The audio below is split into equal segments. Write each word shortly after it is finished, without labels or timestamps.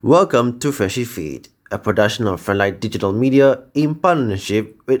Welcome to Freshie Feed, a production of Frontline Digital Media in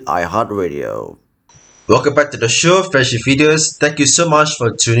partnership with iHeartRadio. Welcome back to the show, Freshie Feeders. Thank you so much for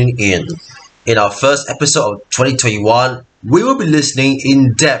tuning in. In our first episode of 2021, we will be listening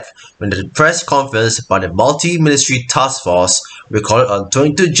in depth when the press conference by the Multi-Ministry Task Force recorded on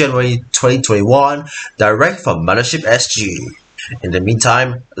 22 January 2021, direct from Mothership SG. In the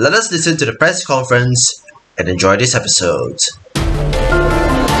meantime, let us listen to the press conference and enjoy this episode.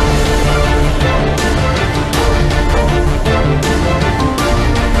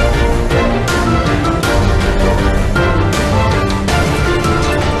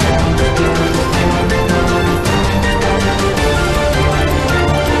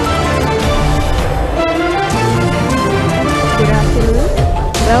 Good afternoon.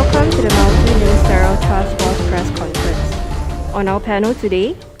 Welcome to the Multi-Ministerial Task Force Press Conference. On our panel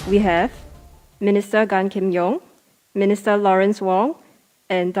today, we have Minister Gan Kim Yong, Minister Lawrence Wong,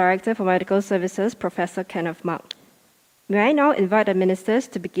 and Director for Medical Services, Professor Kenneth Mak. May I now invite the ministers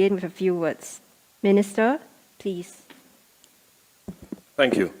to begin with a few words. Minister, please.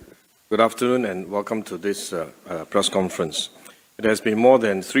 Thank you. Good afternoon and welcome to this press conference. It has been more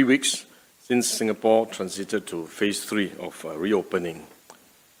than 3 weeks since Singapore transited to phase 3 of reopening.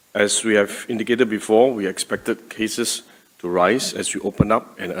 As we have indicated before, we expected cases to rise as we open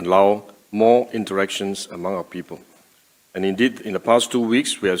up and allow more interactions among our people. And indeed, in the past 2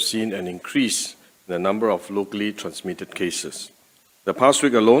 weeks, we have seen an increase in the number of locally transmitted cases. The past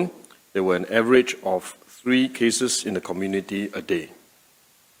week alone, there were an average of 3 cases in the community a day.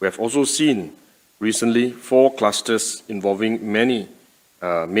 We have also seen recently 4 clusters involving mainly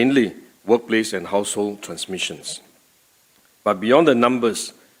workplace and household transmissions. But beyond the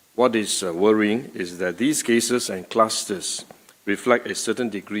numbers, what is worrying is that these cases and clusters reflect a certain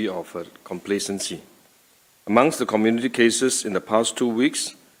degree of complacency. Amongst the community cases in the past 2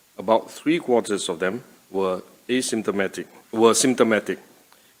 weeks, about 3/4 of them were symptomatic,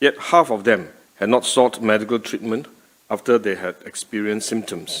 yet half of them had not sought medical treatment after they had experienced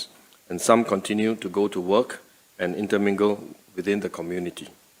symptoms, and some continue to go to work and intermingle within the community.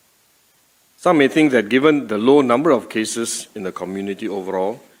 Some may think that given the low number of cases in the community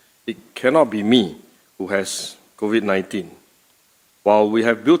overall, it cannot be me who has COVID-19. While we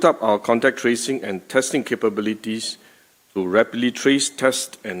have built up our contact tracing and testing capabilities to rapidly trace,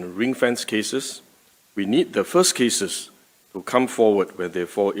 test, and ring-fence cases, we need the first cases to come forward when they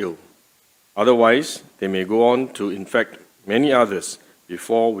fall ill. Otherwise, they may go on to infect many others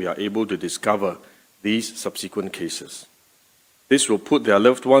before we are able to discover these subsequent cases. This will put their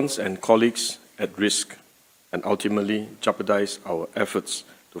loved ones and colleagues at risk and ultimately jeopardize our efforts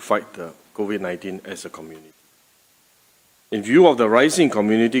to fight the COVID-19 as a community. In view of the rising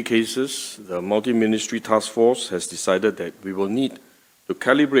community cases, the Multi-Ministry Task Force has decided that we will need to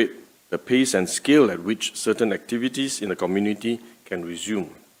calibrate the pace and scale at which certain activities in the community can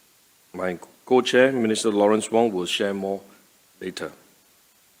resume. My co-chair, Minister Lawrence Wong, will share more later.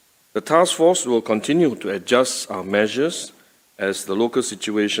 The task force will continue to adjust our measures as the local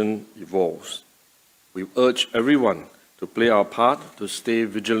situation evolves. We urge everyone to play our part to stay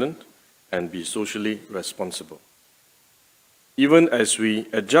vigilant and be socially responsible. Even as we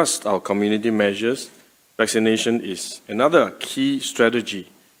adjust our community measures, vaccination is another key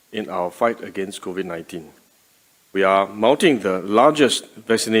strategy in our fight against COVID-19. We are mounting the largest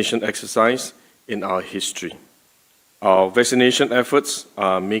vaccination exercise in our history. Our vaccination efforts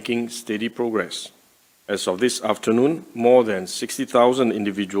are making steady progress. As of this afternoon, more than 60,000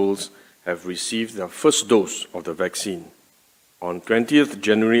 individuals have received their first dose of the vaccine. On 20th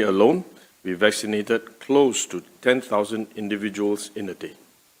January alone, we vaccinated close to 10,000 individuals in a day.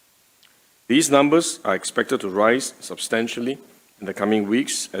 These numbers are expected to rise substantially in the coming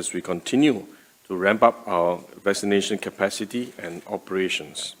weeks as we continue to ramp up our vaccination capacity and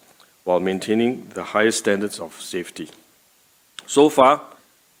operations while maintaining the highest standards of safety. So far,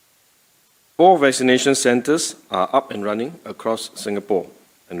 4 vaccination centers are up and running across Singapore,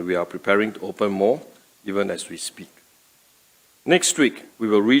 and we are preparing to open more even as we speak. Next week, we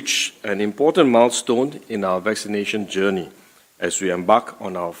will reach an important milestone in our vaccination journey as we embark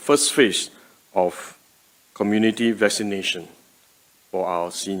on our first phase of community vaccination for our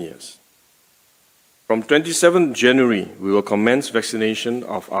seniors. From 27 January, we will commence vaccination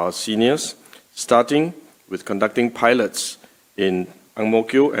of our seniors, starting with conducting pilots in Ang Mo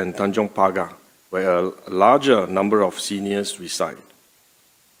Kio and Tanjong Pagar, where a larger number of seniors reside.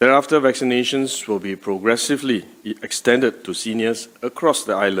 Thereafter, vaccinations will be progressively extended to seniors across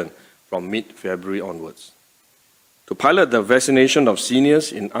the island from mid-February onwards. To pilot the vaccination of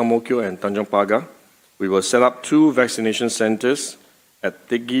seniors in Ang Mo Kio and Tanjong Pagar, we will set up 2 vaccination centers at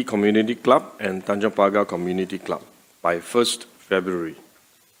Tegi Community Club and Tanjong Pagar Community Club by 1st February.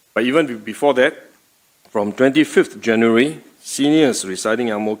 But even before that, from 25th January, seniors residing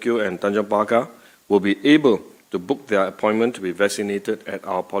in Ang Mo Kio and Tanjong Pagar will be able to book their appointment to be vaccinated at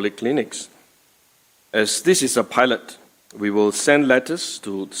our polyclinics. As this is a pilot, we will send letters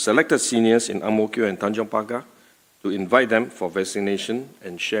to selected seniors in Ang Mo Kio and Tanjong Pagar to invite them for vaccination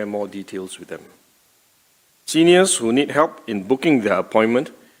and share more details with them. Seniors who need help in booking their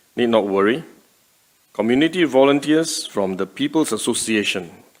appointment need not worry. Community volunteers from the People's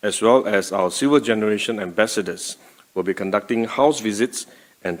Association, as well as our Silver Generation ambassadors, will be conducting house visits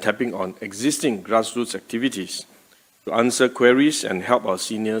and tapping on existing grassroots activities to answer queries and help our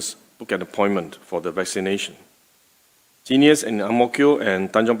seniors book an appointment for the vaccination. Seniors in Ang Mo Kio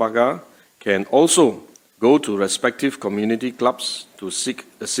and Tanjong Pagar can also go to respective community clubs to seek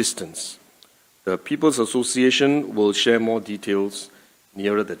assistance. The People's Association will share more details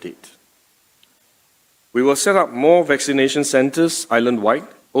nearer the date. We will set up more vaccination centers island-wide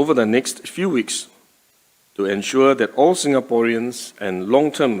over the next few weeks to ensure that all Singaporeans and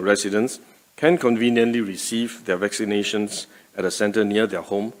long-term residents can conveniently receive their vaccinations at a center near their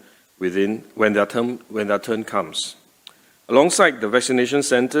home when their turn comes. Alongside the vaccination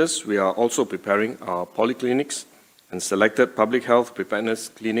centers, we are also preparing our polyclinics and selected public health preparedness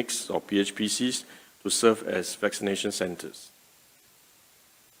clinics, or PHPCs, to serve as vaccination centers.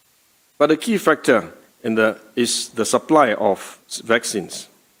 But the key factor is the supply of vaccines.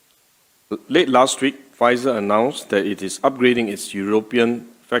 Late last week, Pfizer announced that it is upgrading its European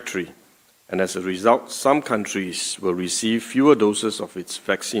factory, and as a result, some countries will receive fewer doses of its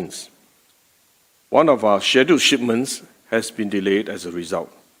vaccines. One of our scheduled shipments has been delayed as a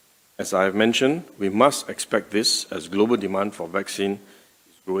result. As I have mentioned, we must expect this as global demand for vaccine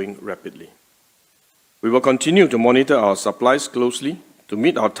is growing rapidly. We will continue to monitor our supplies closely to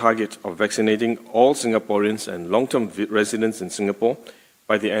meet our target of vaccinating all Singaporeans and long-term residents in Singapore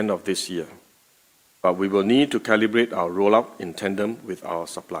by the end of this year. But we will need to calibrate our rollout in tandem with our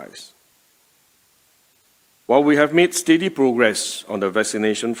supplies. While we have made steady progress on the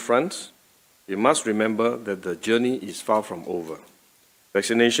vaccination front, we must remember that the journey is far from over.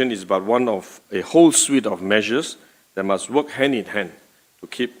 Vaccination is but one of a whole suite of measures that must work hand in hand to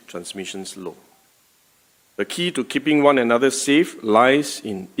keep transmissions low. The key to keeping one another safe lies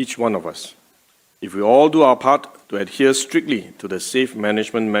in each one of us. If we all do our part to adhere strictly to the safe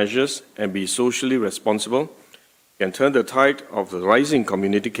management measures and be socially responsible, we can turn the tide of the rising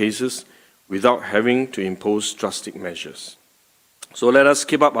community cases without having to impose drastic measures. So let us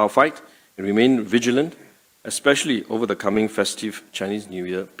keep up our fight and remain vigilant, especially over the coming festive Chinese New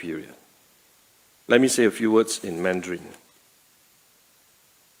Year period. Let me say a few words in Mandarin.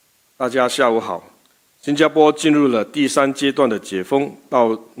 大家下午好。新加坡进入了第3阶段的解封，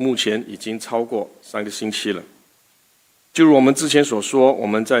到目前已经超过3个星期了。就如我们之前所说，我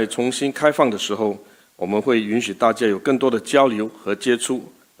们在重新开放的时候，我们会允许大家有更多的交流和接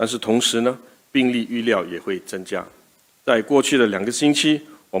触，但是同时呢，病例预料也会增加。在过去的2个星期，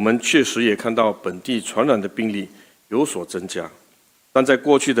我们确实也看到本地传染的病例有所增加，但在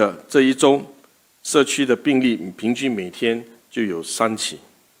过去的这1周，社区的病例平均每天就有3起。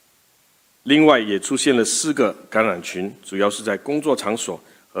另外也出现了4个感染群，主要是在工作场所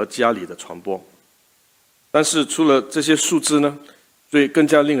和家里的传播。但是除了这些数字呢，更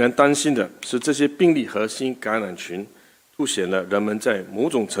加令人担心的是这些病例和新感染群凸显了人们在某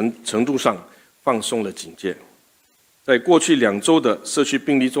种程度上放松了警戒。在过去2周的社区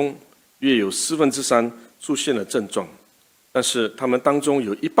病例中，约有3/4出现了症状，但是他们当中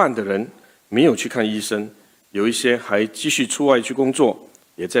有1半的人没有去看医生，有一些还继续出外去工作，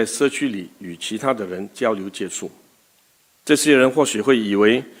也在社区里与其他的人交流接触。这些人或许会以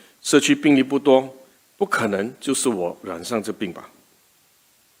为社区病例不多，不可能就是我染上这病吧。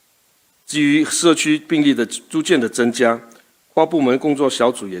基于社区病例的逐渐的增加，跨部门工作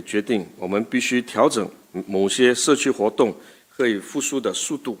小组也决定，我们必须调整某些社区活动可以复苏的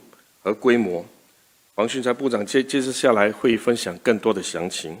速度和规模。黄循财部长接着下来会分享更多的详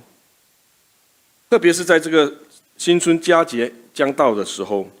情。特别是在这个新春佳节将到的时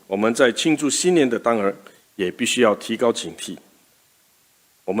候，我们在庆祝新年的当儿，也必须要提高警惕。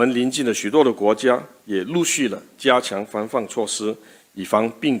我们邻近的许多的国家也陆续了加强防范措施，以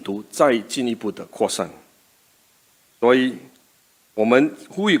防病毒再进一步的扩散。所以，我们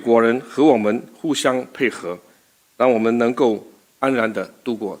呼吁国人和我们互相配合，让我们能够安然地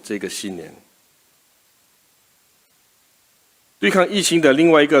度过这个新年。对抗疫情的另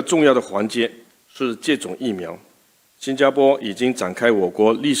外一个重要的环节是接种疫苗。新加坡已经展开我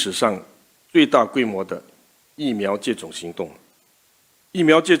国历史上最大规模的疫苗接种行动。疫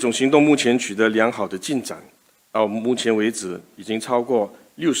苗接种行动目前取得良好的进展，到目前为止已经超过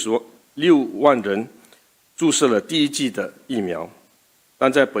6万人注射了第一剂的疫苗，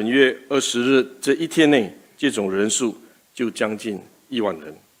但在本月20日这一天内，接种人数就将近1万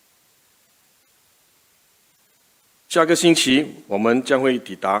人。下个星期，我们将会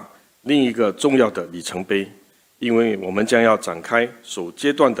抵达另一个重要的里程碑，因为我们将要展开首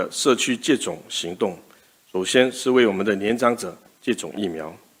阶段的社区接种行动。首先是为我们的年长者接种疫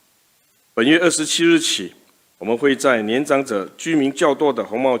苗。本月27日起，我们会在年长者居民较多的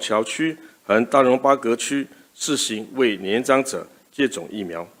红帽桥区和大荣巴格区试行为年长者接种疫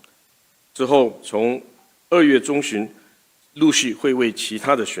苗。之后，从2月中旬，陆续会为其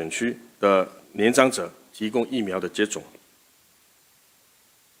他的选区的年长者提供疫苗的接种。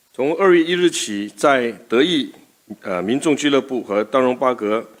从2月1日起，在德意民众俱乐部和大荣巴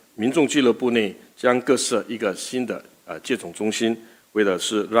格民众俱乐部内将各设一个新的接种中心，为的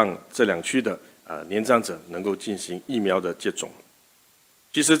是让这两区的年长者能够进行疫苗的接种。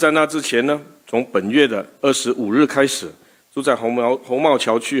其实，在那之前呢，从本月的25日开始，住在红帽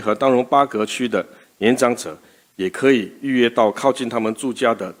桥区和大荣巴格区的年长者也可以预约到靠近他们住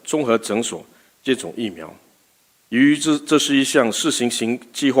家的综合诊所接种疫苗。由于这是一项试行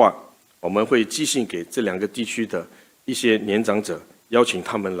计划，我们会寄信给这两个地区的一些年长者，邀请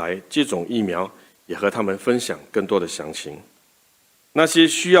他们来接种疫苗，也和他们分享更多的详情。那些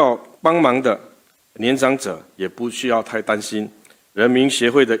需要帮忙的年长者也不需要太担心，人民协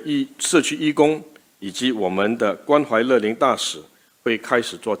会的社区义工以及我们的关怀乐龄大使会开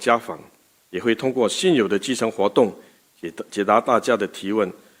始做家访，也会通过现有的基层活动解答大家的提问，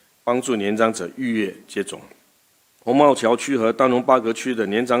帮助年长者预约接种。红帽桥区和大荣巴格区的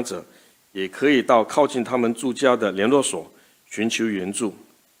年长者也可以到靠近他们住家的联络所寻求援助，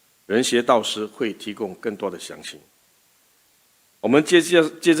人协导师会提供更多的详情。我们接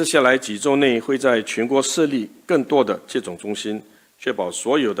着下来几周内会在全国设立更多的接种中心，确保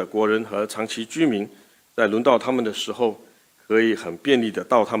所有的国人和长期居民在轮到他们的时候，可以很便利的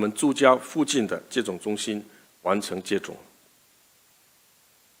到他们住家附近的接种中心完成接种。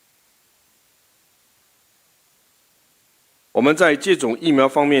我们在接种疫苗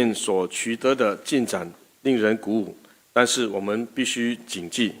方面所取得的进展令人鼓舞，但是我们必须谨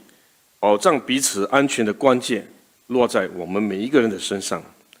记，保障彼此安全的关键落在我们每一个人的身上。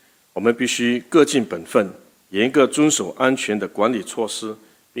我们必须各尽本分，严格遵守安全的管理措施，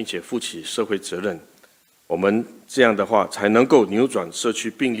并且负起社会责任。我们这样的话，才能够扭转社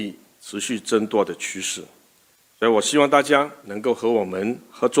区病例持续增多的趋势。所以我希望大家能够和我们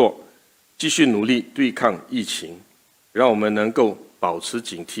合作，继续努力对抗疫情，让我们能够保持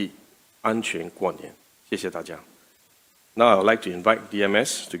警惕，安全过年。谢谢大家。Now I would like to invite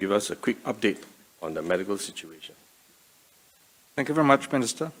DMS to give us a quick update on the medical situation. Thank you very much,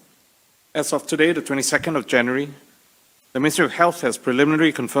 Minister. As of today, the 22nd of January, the Ministry of Health has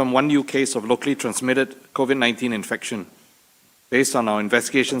preliminarily confirmed one new case of locally transmitted COVID-19 infection. Based on our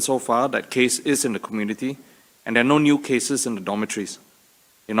investigation so far, that case is in the community, and there are no new cases in the dormitories.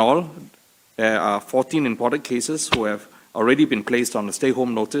 In all, there are 14 imported cases who have already been placed on a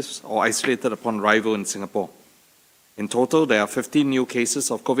stay-home notice or isolated upon arrival in Singapore. In total, there are 15 new cases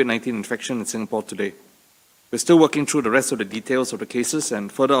of COVID-19 infection in Singapore today. We're still working through the rest of the details of the cases,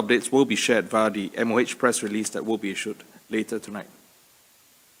 and further updates will be shared via the MOH press release that will be issued later tonight.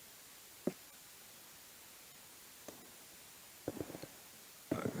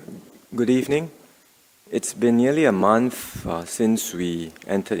 Good evening. It's been nearly a month since we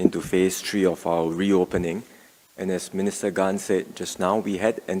entered into phase 3 of our reopening. And as Minister Gan said just now, we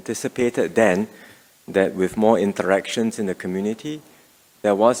had anticipated then that with more interactions in the community,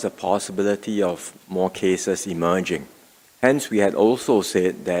 there was a possibility of more cases emerging. Hence, we had also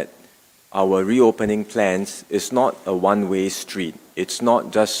said that our reopening plans is not a one-way street. It's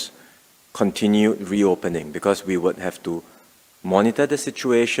not just continued reopening, because we would have to monitor the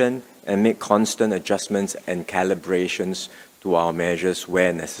situation and make constant adjustments and calibrations to our measures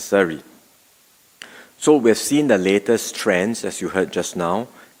where necessary. So we've seen the latest trends, as you heard just now,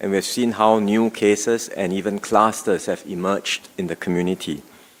 and we've seen how new cases and even clusters have emerged in the community.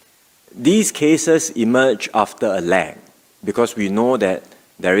 These cases emerge after a lag, because we know that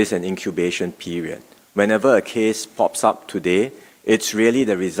there is an incubation period. Whenever a case pops up today, it's really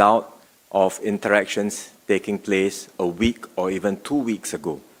the result of interactions taking place a week or even 2 weeks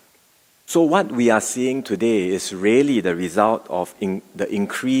ago. So what we are seeing today is really the result of the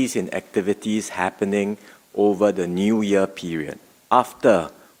increase in activities happening over the New Year period, after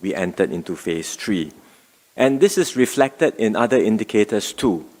we entered into phase 3. And this is reflected in other indicators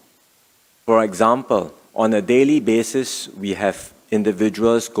too. For example, on a daily basis, we have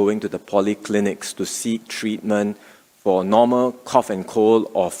individuals going to the polyclinics to seek treatment for normal cough and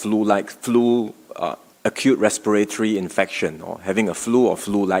cold or acute respiratory infection, or having a flu or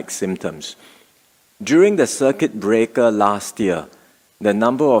flu-like symptoms. During the circuit breaker last year, the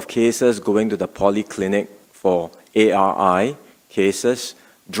number of cases going to the polyclinic for ARI cases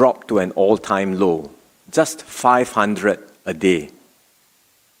dropped to an all-time low, just 500 a day.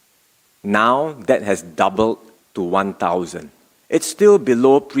 Now that has doubled to 1,000. It's still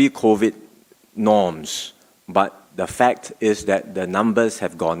below pre-COVID norms, but the fact is that the numbers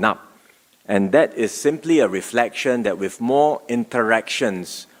have gone up. And that is simply a reflection that with more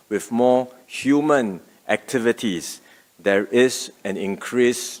interactions, with more human activities, there is an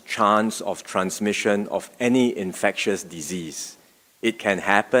increased chance of transmission of any infectious disease. It can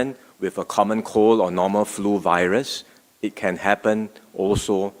happen with a common cold or normal flu virus. It can happen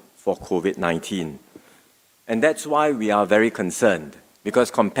also for COVID-19. And that's why we are very concerned,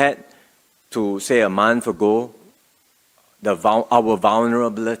 because compared to, say, a month ago, our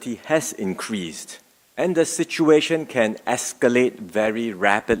vulnerability has increased, and the situation can escalate very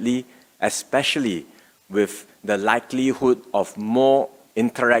rapidly, especially with the likelihood of more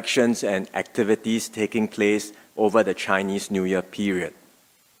interactions and activities taking place over the Chinese New Year period.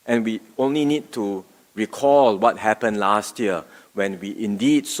 And we only need to recall what happened last year when we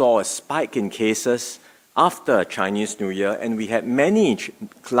indeed saw a spike in cases after Chinese New Year, and we had many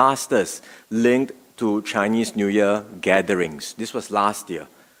clusters linked to Chinese New Year gatherings. This was last year.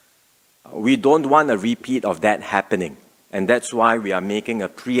 We don't want a repeat of that happening, and that's why we are making a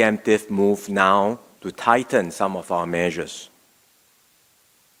preemptive move now to tighten some of our measures.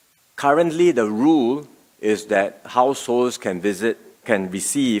 Currently, the rule is that households can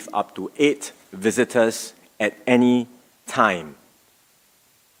receive up to 8 visitors at any time.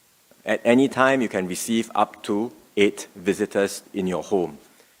 At any time, you can receive up to 8 visitors in your home.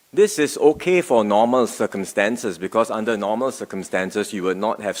 This is okay for normal circumstances, because under normal circumstances, you would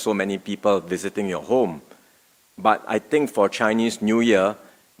not have so many people visiting your home. But I think for Chinese New Year,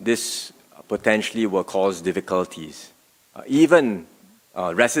 this potentially will cause difficulties. Even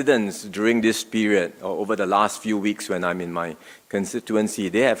residents during this period, or over the last few weeks when I'm in my constituency,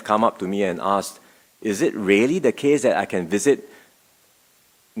 they have come up to me and asked, is it really the case that I can visit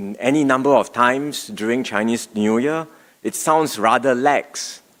any number of times during Chinese New Year? It sounds rather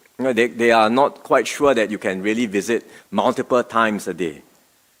lax. They are not quite sure that you can really visit multiple times a day.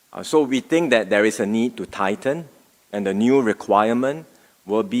 So we think that there is a need to tighten, and the new requirement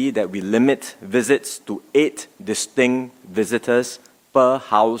will be that we limit visits to 8 distinct visitors per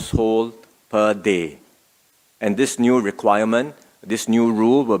household per day. And this new requirement, this new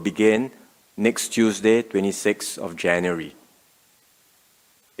rule will begin next Tuesday, 26th of January.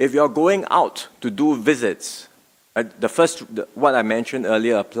 If you're going out to do visits, what I mentioned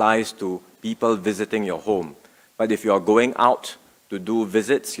earlier applies to people visiting your home. But if you're going out to do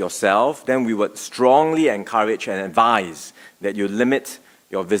visits yourself, then we would strongly encourage and advise that you limit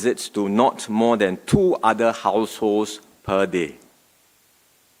your visits to not more than 2 other households per day.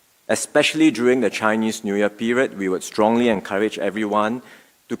 Especially during the Chinese New Year period, we would strongly encourage everyone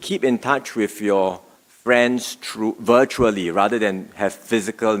to keep in touch with your friends virtually rather than have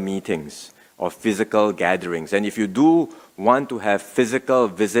physical meetings or physical gatherings. And if you do want to have physical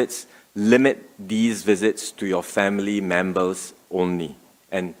visits, limit these visits to your family members only.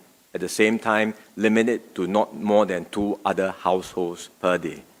 And at the same time, limit it to not more than 2 other households per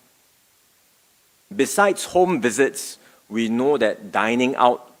day. Besides home visits, we know that dining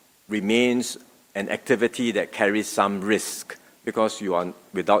out remains an activity that carries some risk, because you are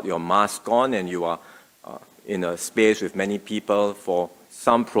without your mask on and you are in a space with many people for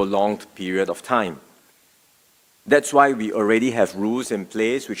some prolonged period of time. That's why we already have rules in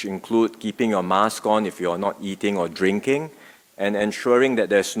place which include keeping your mask on if you are not eating or drinking, and ensuring that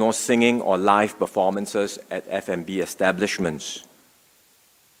there's no singing or live performances at F&B establishments.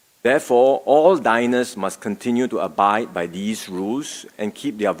 Therefore, all diners must continue to abide by these rules and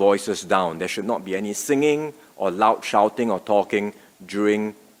keep their voices down. There should not be any singing or loud shouting or talking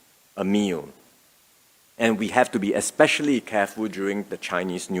during a meal. And we have to be especially careful during the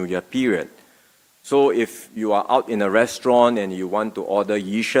Chinese New Year period. So if you are out in a restaurant and you want to order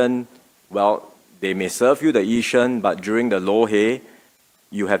yishen, well, they may serve you the yishen, but during the lo hei,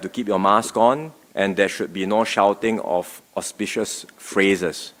 you have to keep your mask on, and there should be no shouting of auspicious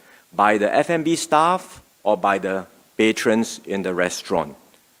phrases by the F&B staff or by the patrons in the restaurant.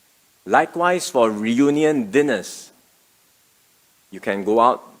 Likewise, for reunion dinners, you can go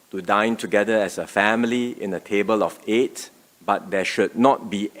out to dine together as a family in a table of 8, but there should not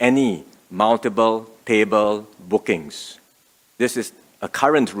be any multiple table bookings. This is a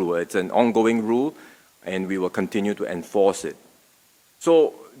current rule, it's an ongoing rule, and we will continue to enforce it.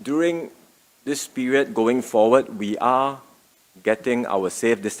 So during this period going forward, we are getting our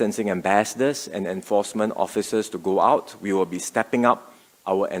safe distancing ambassadors and enforcement officers to go out. We will be stepping up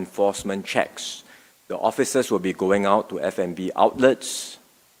our enforcement checks. The officers will be going out to F&B outlets,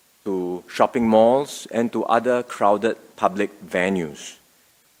 to shopping malls, and to other crowded public venues.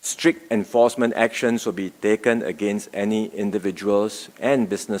 Strict enforcement actions will be taken against any individuals and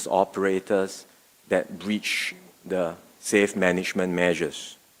business operators that breach the safe management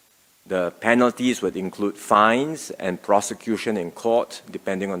measures. The penalties would include fines and prosecution in court,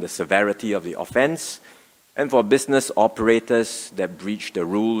 depending on the severity of the offense. And for business operators that breach the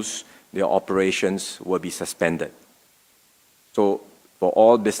rules, their operations will be suspended. So for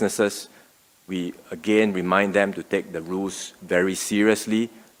all businesses, we again remind them to take the rules very seriously,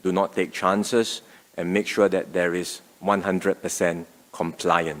 do not take chances, and make sure that there is 100%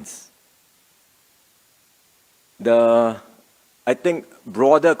 compliance. I think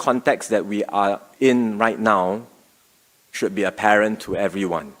broader context that we are in right now should be apparent to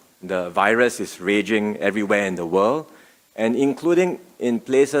everyone. The virus is raging everywhere in the world, and including in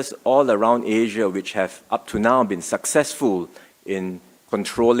places all around Asia which have up to now been successful in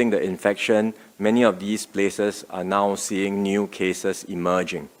controlling the infection. Many of these places are now seeing new cases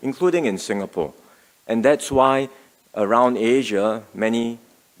emerging, including in Singapore. And that's why around Asia, many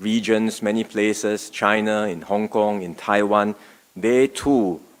regions, many places, China, in Hong Kong, in Taiwan, they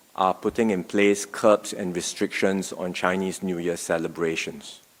too are putting in place curbs and restrictions on Chinese New Year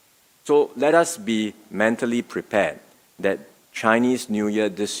celebrations. So let us be mentally prepared that Chinese New Year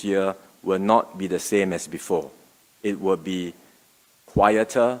this year will not be the same as before. It will be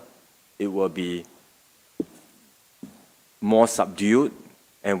quieter, it will be more subdued,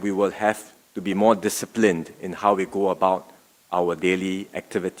 and we will have to be more disciplined in how we go about our daily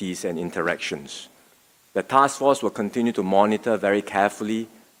activities and interactions. The task force will continue to monitor very carefully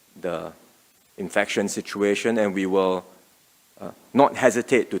the infection situation, and we will not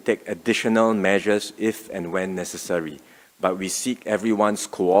hesitate to take additional measures if and when necessary. But we seek everyone's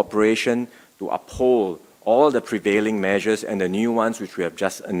cooperation to uphold all the prevailing measures and the new ones which we have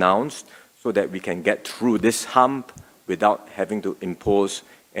just announced so that we can get through this hump without having to impose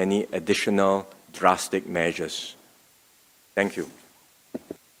any additional drastic measures. Thank you.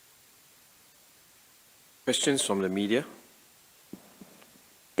 Questions from the media?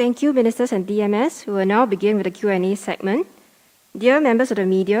 Thank you, Ministers and DMS. We will now begin with the Q&A segment. Dear members of the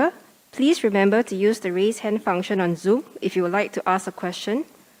media, please remember to use the raise hand function on Zoom if you would like to ask a question,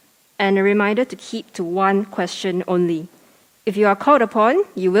 and a reminder to keep to one question only. If you are called upon,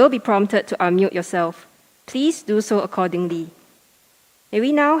 you will be prompted to unmute yourself. Please do so accordingly. May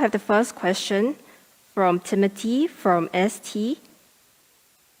we now have the first question from Timothy from ST.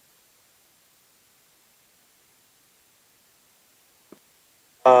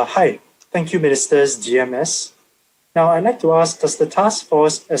 Hi, thank you, Ministers, GMS. Now, I'd like to ask, does the task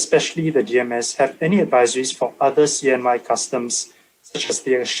force, especially the GMS, have any advisories for other CNY customs, such as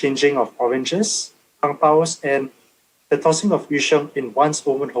the exchanging of oranges, ang paos, and the tossing of yu sheng in one's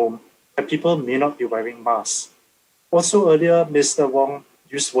own home, where people may not be wearing masks? Also, earlier, Mr. Wong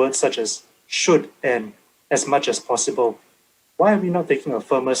used words such as should and as much as possible. Why are we not taking a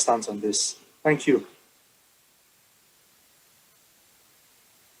firmer stance on this? Thank you.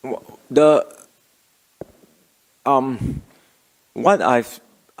 What I've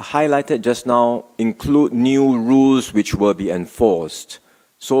highlighted just now include new rules which will be enforced.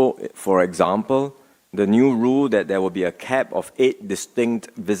 So, for example, the new rule that there will be a cap of 8 distinct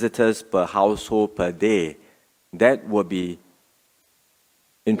visitors per household per day, that will be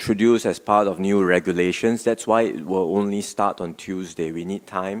introduced as part of new regulations. That's why it will only start on Tuesday. We need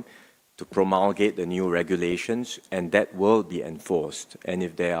time to promulgate the new regulations, and that will be enforced. And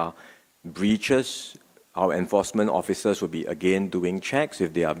if there are breaches, our enforcement officers will be again doing checks.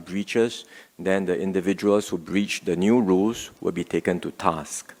 If there are breaches, then the individuals who breach the new rules will be taken to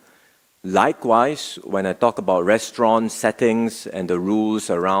task. Likewise, when I talk about restaurant settings and the rules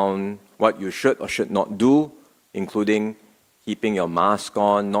around what you should or should not do, including keeping your mask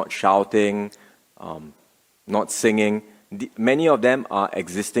on, not shouting, not singing, many of them are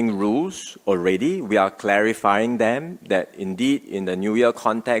existing rules already. We are clarifying them that indeed in the New Year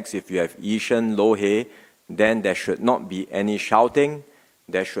context, if you have Yishen, Lo Hei, then there should not be any shouting,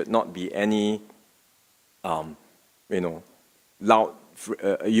 there should not be any, loud,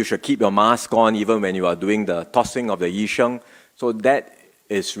 you should keep your mask on even when you are doing the tossing of the Yisheng. So that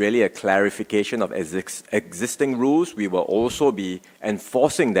is really a clarification of existing rules. We will also be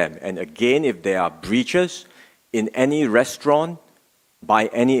enforcing them. And again, if there are breaches, in any restaurant, by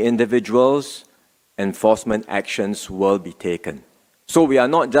any individuals, enforcement actions will be taken. So we are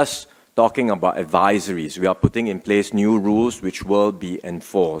not just talking about advisories. We are putting in place new rules which will be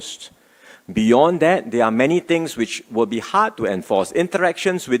enforced. Beyond that, there are many things which will be hard to enforce.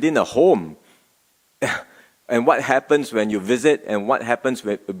 Interactions within a home. And what happens when you visit and what happens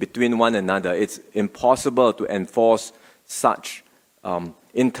between one another. It's impossible to enforce such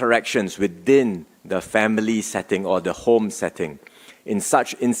interactions within the family setting or the home setting. In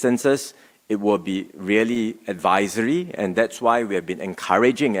such instances, it will be really advisory, and that's why we have been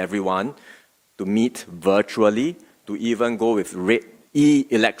encouraging everyone to meet virtually, to even go with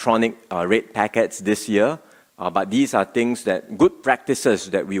electronic rate packets this year. But these are things good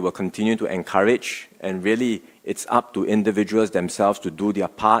practices that we will continue to encourage, and really it's up to individuals themselves to do their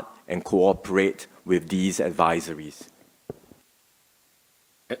part and cooperate with these advisories.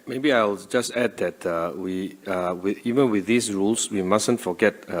 Maybe I'll just add that even with these rules, we mustn't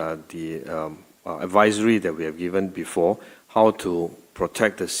forget the advisory that we have given before, how to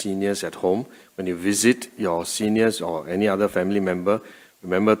protect the seniors at home. When you visit your seniors or any other family member,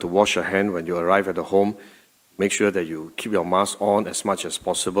 remember to wash your hand when you arrive at the home. Make sure that you keep your mask on as much as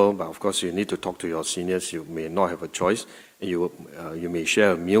possible, but of course you need to talk to your seniors. You may not have a choice. You may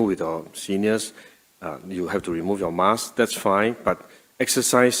share a meal with your seniors. You have to remove your mask. That's fine, but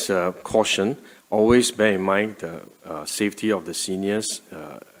exercise caution. Always bear in mind the safety of the seniors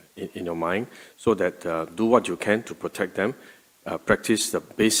in your mind, so that do what you can to protect them. Practice the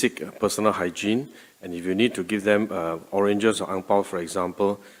basic personal hygiene, and if you need to give them oranges or ang pao, for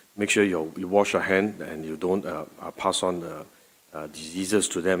example, make sure you wash your hand and you don't pass on the diseases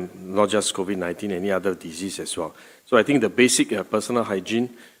to them, not just COVID-19, any other disease as well. So I think the basic personal hygiene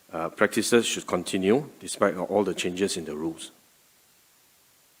practices should continue despite all the changes in the rules.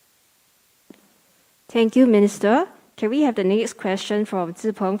 Thank you, Minister. Can we have the next question from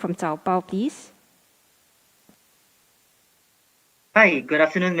Zipeng from Zhao Bao, please? Hi, good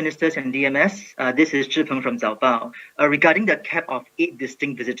afternoon, Ministers and DMS. This is Zhipeng from Zhao Bao. Regarding the cap of 8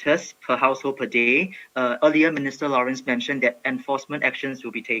 distinct visitors per household per day, earlier Minister Lawrence mentioned that enforcement actions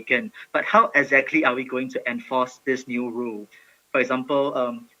will be taken. But how exactly are we going to enforce this new rule? For example,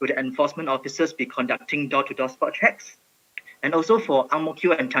 will the enforcement officers be conducting door-to-door spot checks? And also for Ang Mo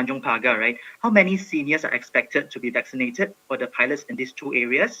Kio and Tanjong Pagar, right? How many seniors are expected to be vaccinated for the pilots in these 2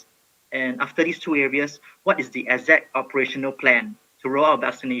 areas? And after these 2 areas, what is the exact operational plan to roll out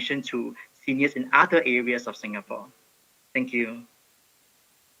vaccination to seniors in other areas of Singapore? Thank you.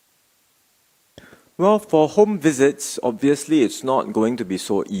 Well, for home visits, obviously it's not going to be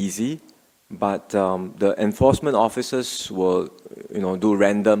so easy, but the enforcement officers will, do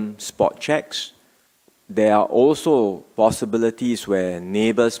random spot checks. There are also possibilities where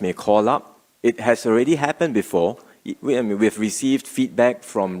neighbors may call up. It has already happened before. We've received feedback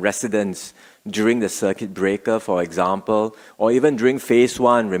from residents during the circuit breaker, for example, or even during phase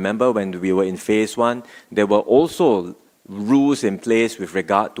 1. Remember when we were in phase 1, there were also rules in place with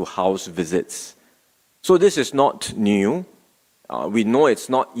regard to house visits. So this is not new. We know it's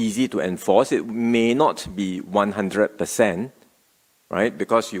not easy to enforce. It may not be 100%, right?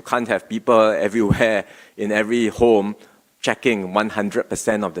 Because you can't have people everywhere in every home checking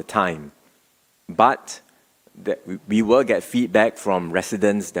 100% of the time. But we will get feedback from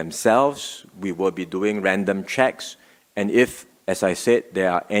residents themselves. We will be doing random checks. And if, as I said, there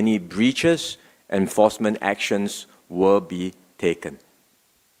are any breaches, enforcement actions will be taken.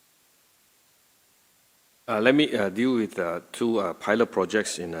 Let me deal with 2 pilot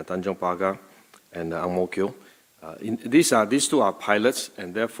projects in Tanjong Pagar and Ang Mo Kio. These 2 are pilots,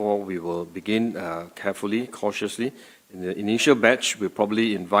 and therefore we will begin carefully, cautiously. In the initial batch, we'll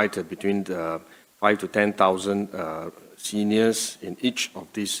probably invite between 5,000 to 10,000 seniors in each of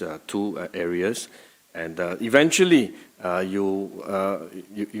these 2 areas. And eventually, you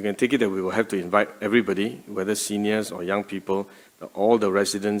can take it that we will have to invite everybody, whether seniors or young people. All the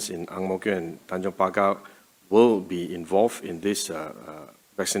residents in Ang Mo Kio and Tanjong Pagar will be involved in this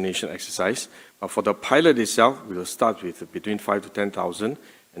vaccination exercise. But for the pilot itself, we will start with between 5,000 to 10,000.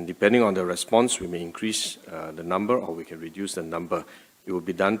 And depending on the response, we may increase the number or we can reduce the number. It will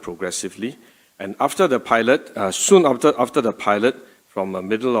be done progressively. And after the pilot, soon after the pilot, from the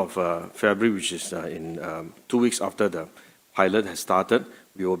middle of February, which is in 2 weeks after the pilot has started,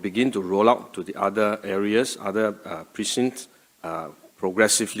 we will begin to roll out to the other areas, other precincts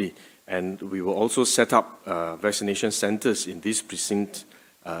progressively. And we will also set up vaccination centers in these precincts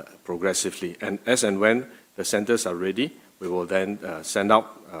progressively. And as and when the centers are ready, we will then send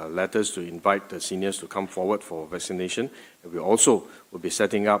out letters to invite the seniors to come forward for vaccination. And we also will be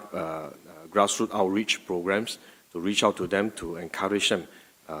setting up grassroots outreach programs to reach out to them to encourage them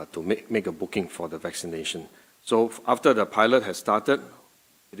to make a booking for the vaccination. So after the pilot has started,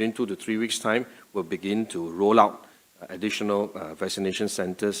 within 2 to 3 weeks' time, we'll begin to roll out additional vaccination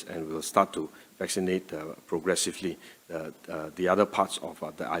centers, and we will start to vaccinate progressively the other parts of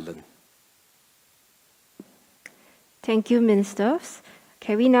the island. Thank you, Ministers.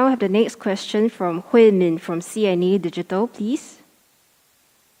 Can we now have the next question from Hui Min from CNA Digital, please?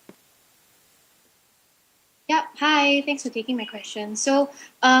 Yep. Hi. Thanks for taking my question. So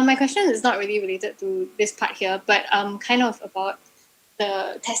my question is not really related to this part here, but kind of about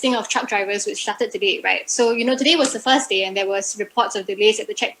the testing of truck drivers, which started today, right? So, today was the first day and there was reports of delays at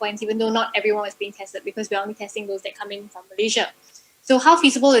the checkpoints, even though not everyone was being tested because we're only testing those that come in from Malaysia. So how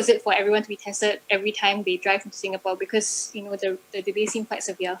feasible is it for everyone to be tested every time they drive into Singapore? Because, the delays seem quite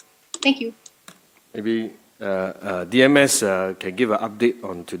severe. Thank you. Maybe DMS can give an update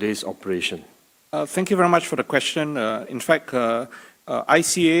on today's operation. Thank you very much for the question. In fact,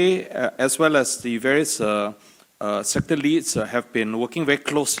 ICA, as well as the various sector leads, have been working very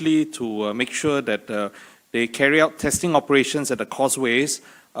closely to make sure that they carry out testing operations at the causeways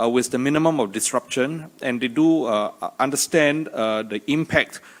with the minimum of disruption, and they do understand the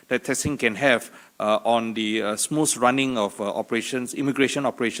impact that testing can have on the smooth running of operations, immigration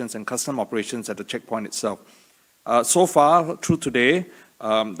operations and custom operations at the checkpoint itself. So far, through today,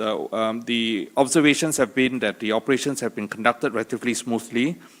 the observations have been that the operations have been conducted relatively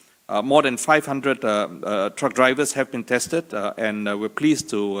smoothly. More than 500 truck drivers have been tested, and we're pleased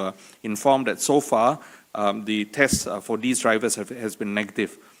to inform that so far the tests for these drivers has been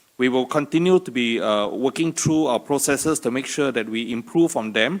negative. We will continue to be working through our processes to make sure that we improve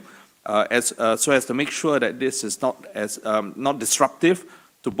on them, so as to make sure that this is not disruptive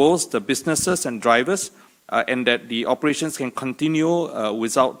to both the businesses and drivers, and that the operations can continue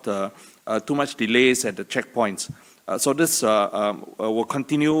without too much delays at the checkpoints. So this will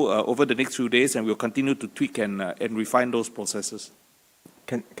continue over the next few days, and we'll continue to tweak and refine those processes.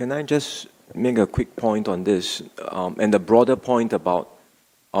 Can I just make a quick point on this, and the broader point about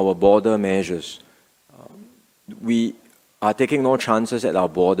our border measures? We are taking no chances at our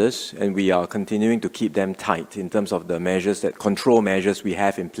borders, and we are continuing to keep them tight in terms of the measures, that control measures we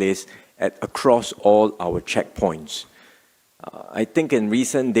have in place across all our checkpoints. I think in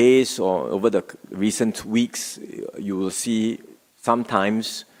recent days or over the recent weeks, you will see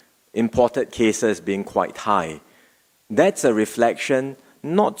sometimes imported cases being quite high. That's a reflection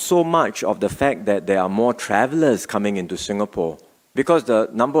not so much of the fact that there are more travelers coming into Singapore, because the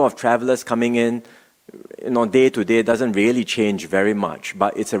number of travelers coming in, day to day doesn't really change very much,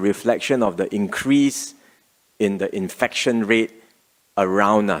 but it's a reflection of the increase in the infection rate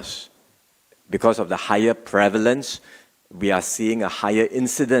around us. Because of the higher prevalence, we are seeing a higher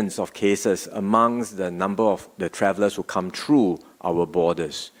incidence of cases amongst the number of the travelers who come through our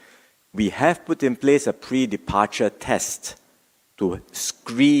borders. We have put in place a pre-departure test to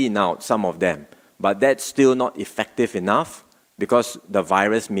screen out some of them, but that's still not effective enough because the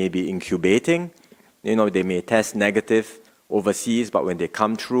virus may be incubating. They may test negative overseas, but when they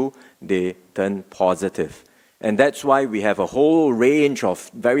come through, they turn positive. And that's why we have a whole range of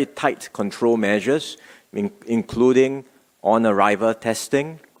very tight control measures, including on-arrival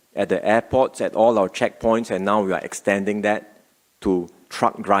testing at the airports, at all our checkpoints, and now we are extending that to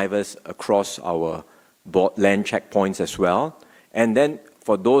truck drivers across our land checkpoints as well. And then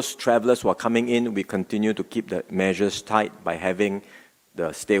for those travelers who are coming in, we continue to keep the measures tight by having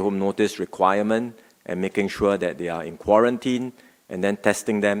the stay-home notice requirement and making sure that they are in quarantine and then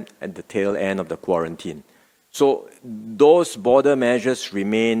testing them at the tail end of the quarantine. So those border measures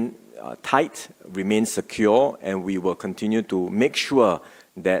remain tight, remain secure, and we will continue to make sure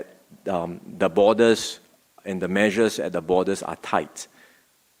that the borders and the measures at the borders are tight.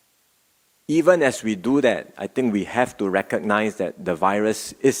 Even as we do that, I think we have to recognize that the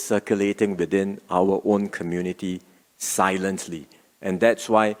virus is circulating within our own community silently. And that's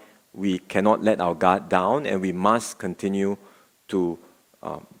why we cannot let our guard down, and we must continue to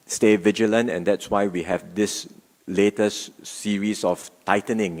stay vigilant, and that's why we have this latest series of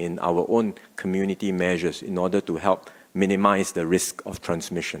tightening in our own community measures in order to help minimize the risk of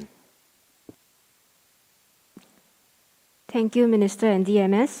transmission. Thank you, Minister and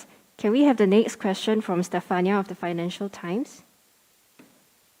DMS. Can we have the next question from Stefania of the Financial Times?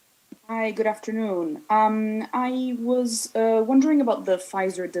 Hi, good afternoon. I was wondering about the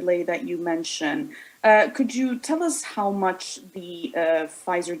Pfizer delay that you mentioned. Could you tell us how much the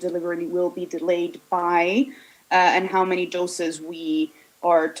Pfizer delivery will be delayed by, and how many doses we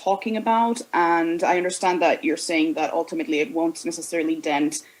are talking about? And I understand that you're saying that ultimately it won't necessarily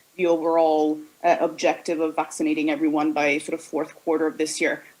dent the overall objective of vaccinating everyone by sort of fourth quarter of this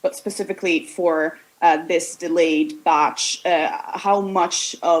year. But specifically for this delayed batch, how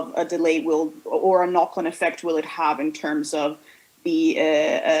much of a delay will, or a knock-on effect will it have in terms of the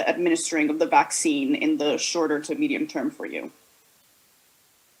administering of the vaccine in the shorter to medium term for you?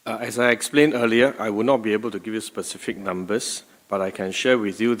 As I explained earlier, I will not be able to give you specific numbers, but I can share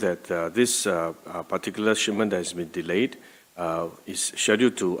with you that this particular shipment that has been delayed is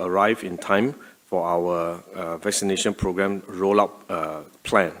scheduled to arrive in time for our vaccination program rollout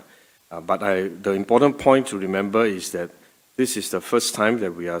plan. But the important point to remember is that this is the first time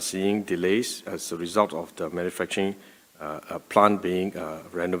that we are seeing delays as a result of the manufacturing plant being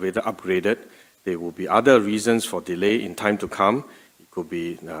renovated, upgraded. There will be other reasons for delay in time to come. Could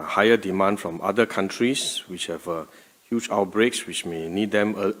be higher demand from other countries which have huge outbreaks, which may need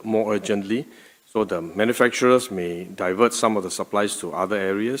them more urgently. So the manufacturers may divert some of the supplies to other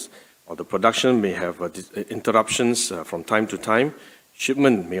areas, or the production may have interruptions from time to time.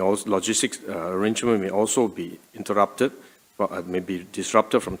 Shipment may also, logistics arrangement may also be interrupted, may be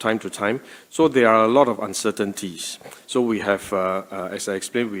disrupted from time to time. So there are a lot of uncertainties. So we have, as I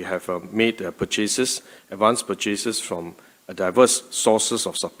explained, we have made purchases, advanced purchases from diverse sources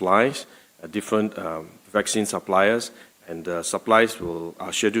of supplies, different vaccine suppliers, and supplies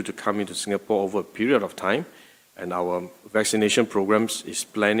are scheduled to come into Singapore over a period of time. And our vaccination programs is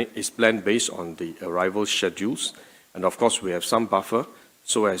planned based on the arrival schedules. And of course, we have some buffer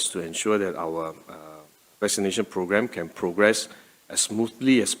so as to ensure that our vaccination program can progress as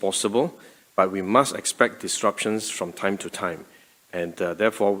smoothly as possible, but we must expect disruptions from time to time. And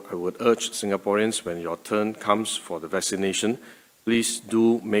therefore, I would urge Singaporeans, when your turn comes for the vaccination, please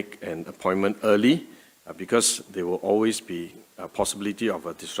do make an appointment early because there will always be a possibility of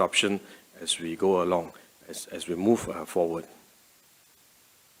a disruption as we go along, as we move forward.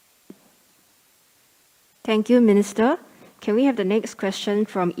 Thank you, Minister. Can we have the next question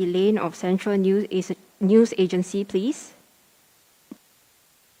from Elaine of Central News Agency, please?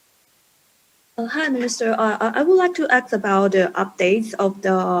 Hi, Minister. I would like to ask about the updates of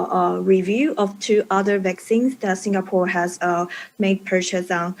the review of 2 other vaccines that Singapore has made purchase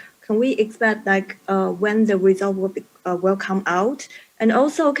on. Can we expect when the result will come out? And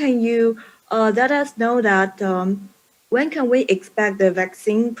also, can you let us know that when can we expect the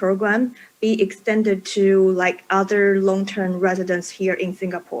vaccine program be extended to other long-term residents here in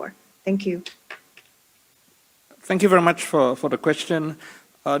Singapore? Thank you. Thank you very much for the question.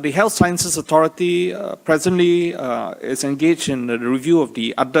 The Health Sciences Authority presently is engaged in the review of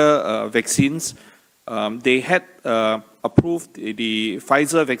the other vaccines. They had approved the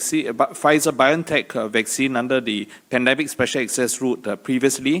Pfizer-BioNTech vaccine under the Pandemic Special Access Route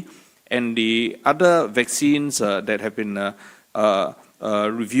previously, and the other vaccines that have been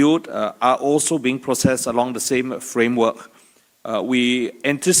reviewed are also being processed along the same framework. We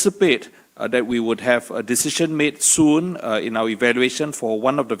anticipate that we would have a decision made soon in our evaluation for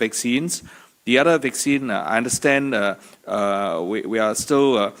one of the vaccines. The other vaccine, I understand we are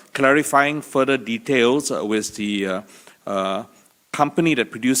still clarifying further details with the company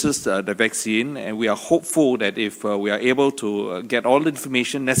that produces the vaccine, and we are hopeful that if we are able to get all the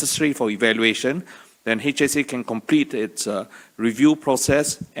information necessary for evaluation, then HSA can complete its review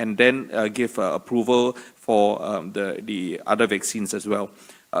process and then give approval for the other vaccines as well.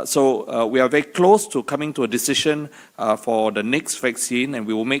 So we are very close to coming to a decision for the next vaccine, and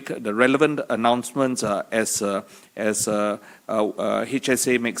we will make the relevant announcements as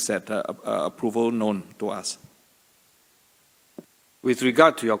HSA makes that approval known to us. With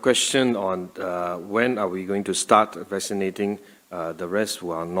regard to your question on when are we going to start vaccinating the rest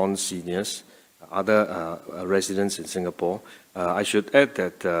who are non-seniors, other residents in Singapore, I should add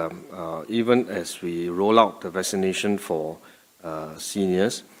that even as we roll out the vaccination for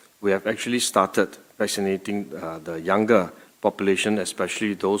seniors, we have actually started vaccinating the younger population,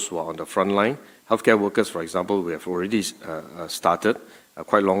 especially those who are on the front line. Healthcare workers, for example, we have already started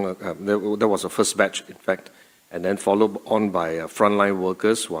quite long. There was a first batch, in fact, and then followed on by frontline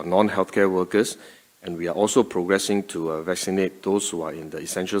workers who are non-healthcare workers. And we are also progressing to vaccinate those who are in the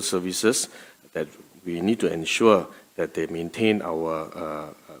essential services, that we need to ensure that they maintain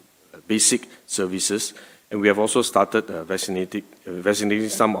our basic services. And we have also started vaccinating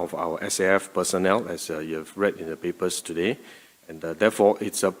some of our SAF personnel, as you have read in the papers today. And therefore,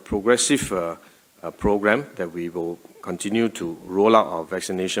 it's a progressive program that we will continue to roll out our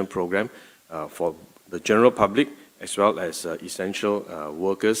vaccination program for the general public, as well as essential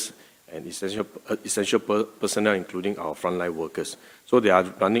workers and essential personnel, including our frontline workers. So they are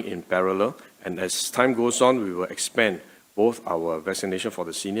running in parallel. And as time goes on, we will expand both our vaccination for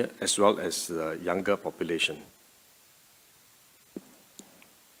the senior as well as the younger population.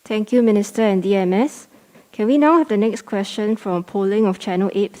 Thank you, Minister and DMS. Can we now have the next question from polling of Channel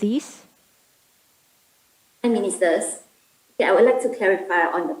 8, please? Hi, Ministers. Okay, I would like to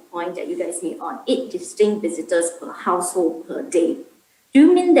clarify on the point that you guys made on 8 distinct visitors per household per day. Do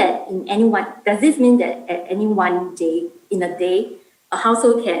you mean that does this mean that at any one day, in a day, a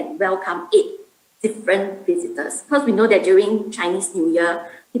household can welcome 8 different visitors? Because we know that during Chinese New Year,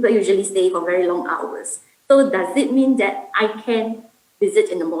 people usually stay for very long hours. So does it mean that I can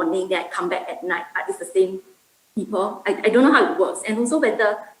visit in the morning, then I come back at night, but it's the same people? I don't know how it works. And also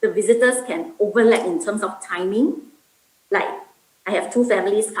whether the visitors can overlap in terms of timing. Like, I have 2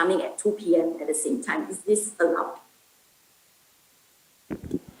 families coming at 2 p.m. at the same time. Is this allowed?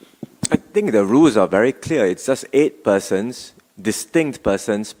 I think the rules are very clear. It's just 8 persons, distinct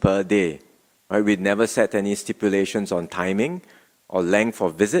persons per day. Right? We never set any stipulations on timing or length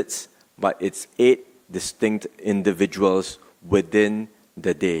of visits, but it's 8 distinct individuals within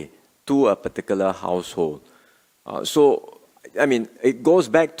the day to a particular household. So, I mean, it goes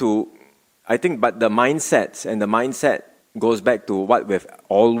back to, I think, but the mindset goes back to what we've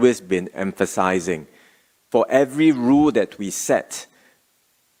always been emphasizing. For every rule that we set,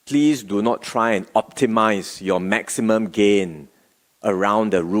 please do not try and optimize your maximum gain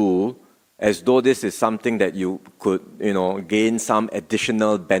around the rule as though this is something that you could, gain some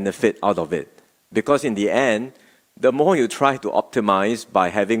additional benefit out of it. Because in the end, the more you try to optimize by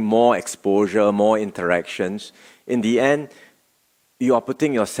having more exposure, more interactions, in the end, you are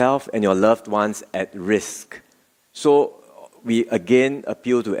putting yourself and your loved ones at risk. So we again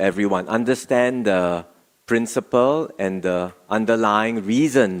appeal to everyone, understand the principle and the underlying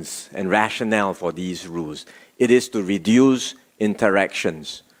reasons and rationale for these rules. It is to reduce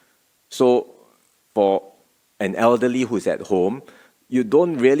interactions. So for an elderly who's at home, you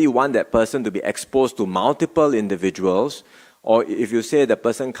don't really want that person to be exposed to multiple individuals. Or if you say the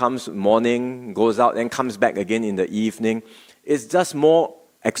person comes morning, goes out and comes back again in the evening, it's just more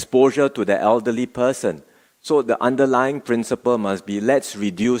exposure to the elderly person. So the underlying principle must be, let's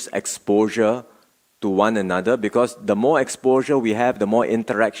reduce exposure to one another, because the more exposure we have, the more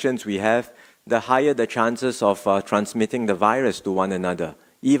interactions we have, the higher the chances of transmitting the virus to one another,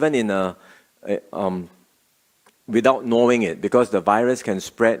 even in without knowing it, because the virus can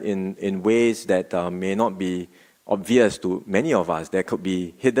spread in ways that may not be obvious to many of us. There could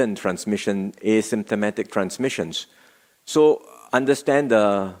be hidden transmission, asymptomatic transmissions. So understand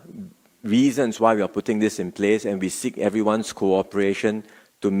the reasons why we are putting this in place, and we seek everyone's cooperation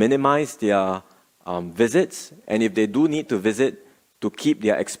to minimize their visits, and if they do need to visit, to keep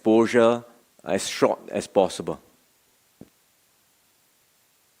their exposure as short as possible.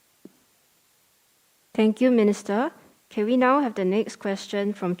 Thank you, Minister. Can we now have the next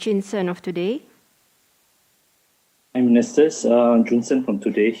question from Chin Sen of Today? Hi, Ministers. Jun Sen from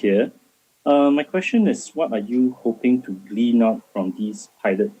Today here. My question is, what are you hoping to glean out from these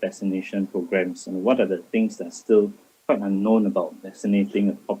pilot vaccination programs, and what are the things that are still quite unknown about vaccinating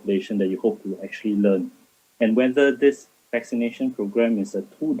a population that you hope to actually learn? And whether this vaccination program is a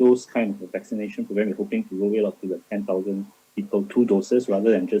 2-dose kind of a vaccination program, you're hoping to roll it out to the 10,000 people, 2 doses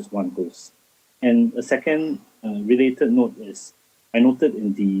rather than just 1 dose. And a second related note is, I noted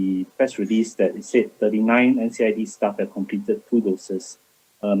in the press release that it said 39 NCID staff have completed 2 doses.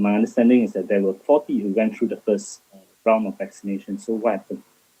 My understanding is that there were 40 who went through the first round of vaccination. So what happened?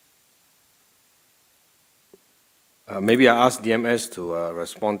 Maybe I ask DMS to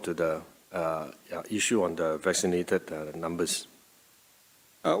respond to the issue on the vaccinated numbers.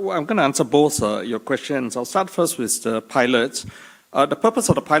 Well, I'm going to answer both your questions. I'll start first with the pilots. The purpose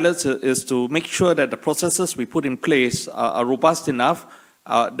of the pilots is to make sure that the processes we put in place are robust enough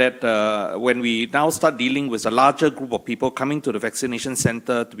that when we now start dealing with a larger group of people coming to the vaccination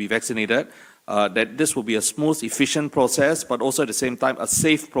center to be vaccinated, that this will be a smooth, efficient process, but also at the same time a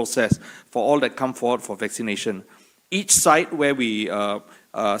safe process for all that come forward for vaccination. Each site where we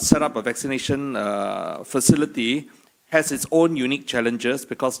set up a vaccination facility has its own unique challenges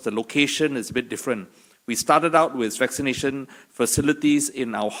because the location is a bit different. We started out with vaccination facilities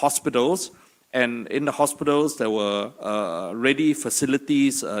in our hospitals, and in the hospitals there were ready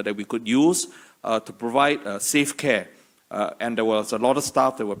facilities that we could use to provide safe care. And there was a lot of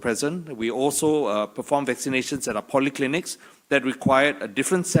staff that were present. We also performed vaccinations at our polyclinics that required a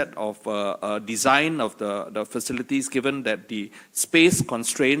different set of design of the facilities, given that the space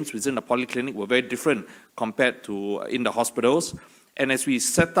constraints within the polyclinic were very different compared to in the hospitals. And as we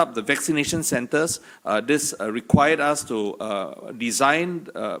set up the vaccination centers, this required us to design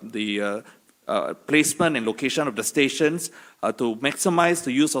the placement and location of the stations to maximize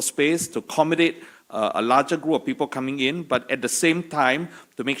the use of space, to accommodate a larger group of people coming in, but at the same time,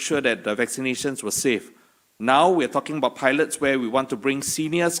 to make sure that the vaccinations were safe. Now we're talking about pilots where we want to bring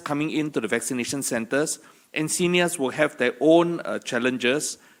seniors coming into the vaccination centers, and seniors will have their own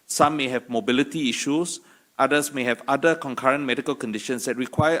challenges. Some may have mobility issues, others may have other concurrent medical conditions that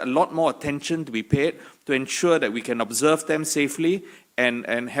require a lot more attention to be paid to ensure that we can observe them safely and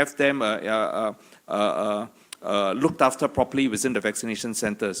have them looked after properly within the vaccination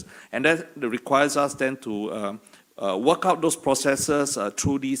centers. And that requires us then to work out those processes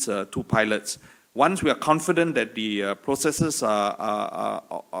through these two pilots. Once we are confident that the processes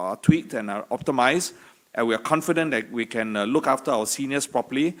are tweaked and are optimized, and we are confident that we can look after our seniors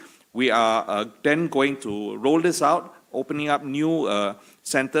properly, we are then going to roll this out, opening up new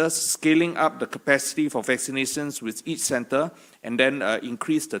centers, scaling up the capacity for vaccinations with each center, and then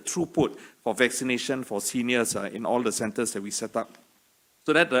increase the throughput for vaccination for seniors in all the centers that we set up.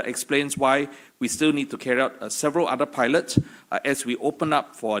 So that explains why we still need to carry out several other pilots as we open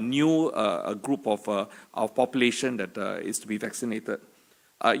up for a new group of our population that is to be vaccinated.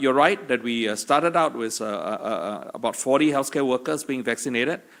 You're right that we started out with about 40 healthcare workers being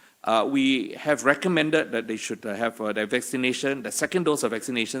vaccinated. We have recommended that they should have their vaccination, the second dose of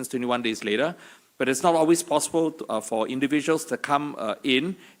vaccinations 21 days later, but it's not always possible for individuals to come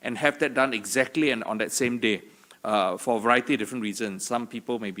in and have that done exactly and on that same day. For a variety of different reasons. Some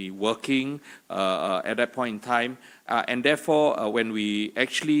people may be working at that point in time, and therefore when we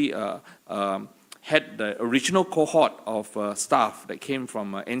actually had the original cohort of staff that came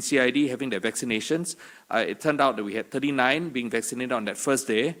from NCID having their vaccinations, it turned out that we had 39 being vaccinated on that first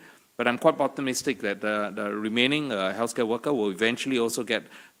day, but I'm quite optimistic that the remaining healthcare worker will eventually also get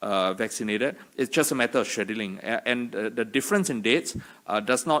vaccinated. It's just a matter of scheduling. And the difference in dates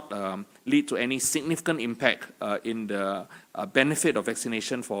does not lead to any significant impact in the benefit of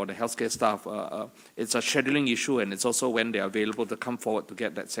vaccination for the healthcare staff. It's a scheduling issue, and it's also when they are available to come forward to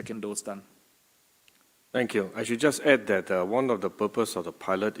get that second dose done. Thank you. I should just add that one of the purpose of the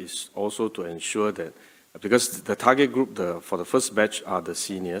pilot is also to ensure that, because the target group for the first batch are the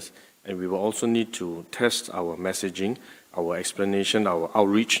seniors, and we will also need to test our messaging, our explanation, our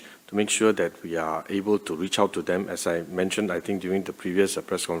outreach, to make sure that we are able to reach out to them. As I mentioned, I think during the previous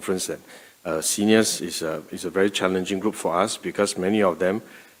press conference, that seniors is a very challenging group for us because many of them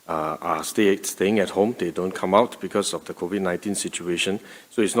are staying at home. They don't come out because of the COVID-19 situation.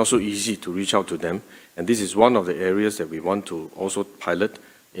 So it's not so easy to reach out to them. And this is one of the areas that we want to also pilot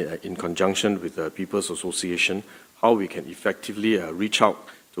in conjunction with the People's Association, how we can effectively reach out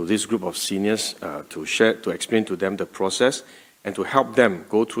to this group of seniors to explain to them the process and to help them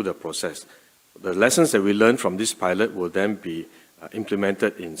go through the process. The lessons that we learned from this pilot will then be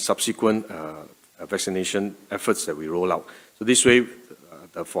implemented in subsequent vaccination efforts that we roll out. So this way,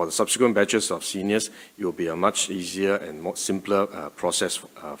 for the subsequent batches of seniors, it will be a much easier and more simpler process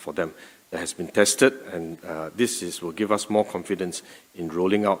for them that has been tested, and this will give us more confidence in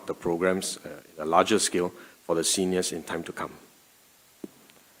rolling out the programs at a larger scale for the seniors in time to come.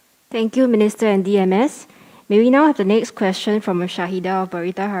 Thank you, Minister and DMS. May we now have the next question from Shahida of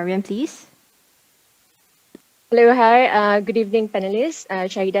Berita Harian, please? Hello, hi. Good evening, panelists.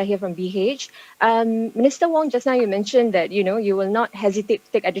 Shahida here from BH. Minister Wong, just now you mentioned that, you will not hesitate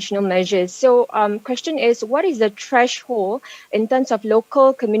to take additional measures. So question is, what is the threshold in terms of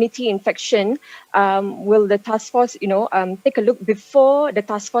local community infection? Will the task force, take a look before the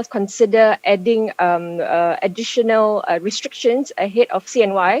task force consider adding additional restrictions ahead of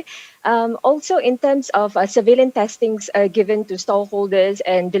CNY? Also, in terms of surveillance testings given to stallholders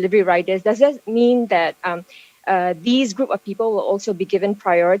and delivery riders, does that mean that these group of people will also be given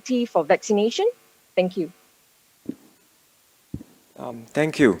priority for vaccination? Thank you.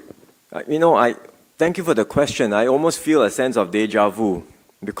 Thank you. I thank you for the question. I almost feel a sense of deja vu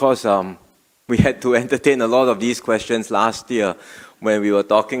because we had to entertain a lot of these questions last year when we were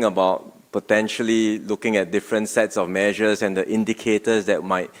talking about potentially looking at different sets of measures and the indicators that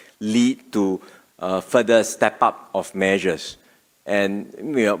might lead to further step up of measures. And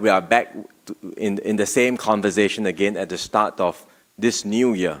we are back in the same conversation again at the start of this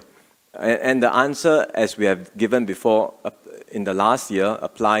new year. And the answer, as we have given before in the last year,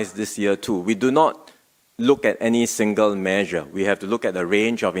 applies this year too. We do not look at any single measure. We have to look at a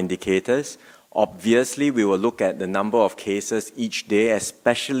range of indicators. Obviously, we will look at the number of cases each day,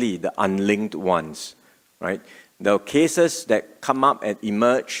 especially the unlinked ones, right? The cases that come up and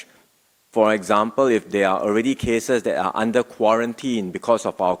emerge, for example, if there are already cases that are under quarantine because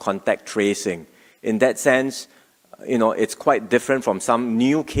of our contact tracing, in that sense, it's quite different from some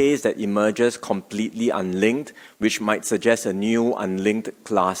new case that emerges completely unlinked, which might suggest a new unlinked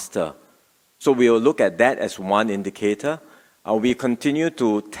cluster. So we will look at that as one indicator. We continue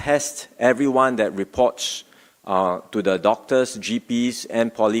to test everyone that reports to the doctors, GPs,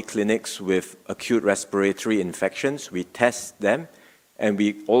 and polyclinics with acute respiratory infections. We test them, and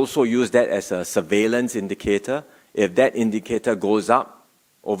we also use that as a surveillance indicator. If that indicator goes up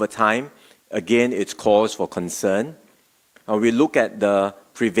over time, again, it's cause for concern. We look at the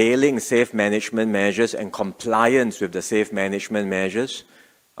prevailing safe management measures and compliance with the safe management measures,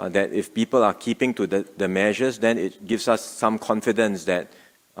 that if people are keeping to the measures, then it gives us some confidence that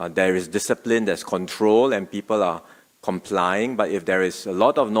there is discipline, there's control, and people are complying. But if there is a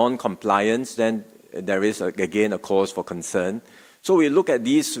lot of non-compliance, then there is, again, a cause for concern. So we look at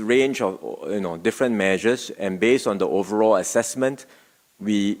these range of different measures, and based on the overall assessment,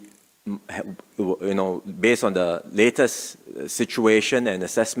 we based on the latest situation and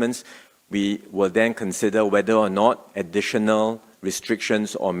assessments, we will then consider whether or not additional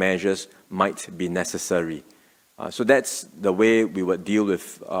restrictions or measures might be necessary. So that's the way we would deal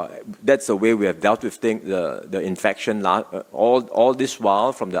with, that's the way we have dealt with the infection all this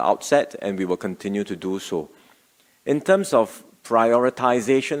while from the outset, and we will continue to do so. In terms of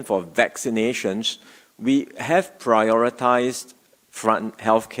prioritization for vaccinations, we have prioritized front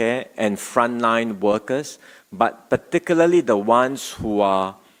healthcare and frontline workers, but particularly the ones who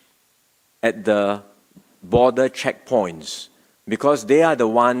are at the border checkpoints, because they are the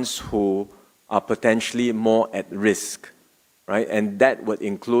ones who are potentially more at risk, right? And that would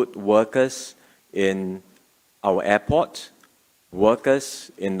include workers in our airport,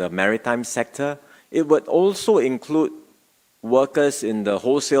 workers in the maritime sector. It would also include workers in the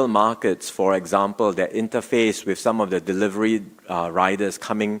wholesale markets, for example, that interface with some of the delivery riders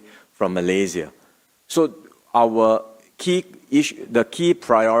coming from Malaysia. So our the key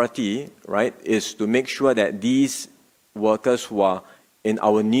priority, right, is to make sure that these workers who are in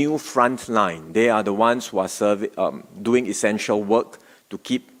our new front line, they are the ones who are doing essential work to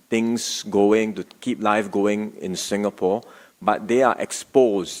keep things going, to keep life going in Singapore, but they are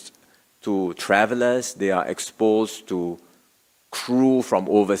exposed to travelers, they are exposed to crew from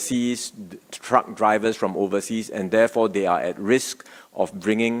overseas, truck drivers from overseas, and therefore they are at risk of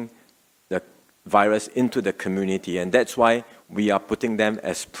bringing the virus into the community. And that's why we are putting them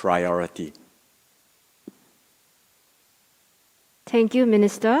as priority. Thank you,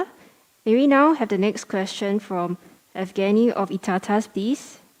 Minister. May we now have the next question from Evgeny of Itatas,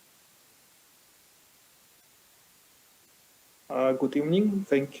 please? Good evening.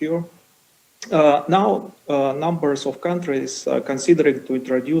 Thank you. Now, numbers of countries are considering to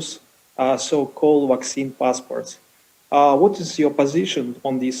introduce so-called vaccine passports. What is your position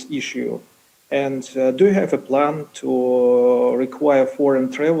on this issue? And do you have a plan to require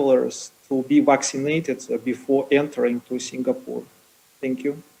foreign travelers to be vaccinated before entering to Singapore? Thank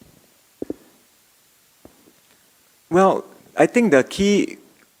you. Well, I think the key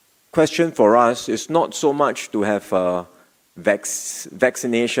question for us is not so much to have a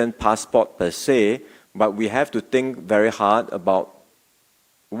vaccination passport per se, but we have to think very hard about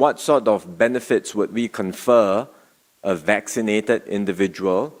what sort of benefits would we confer a vaccinated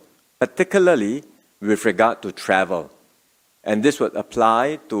individual, particularly with regard to travel. And this would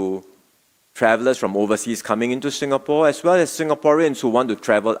apply to travelers from overseas coming into Singapore, as well as Singaporeans who want to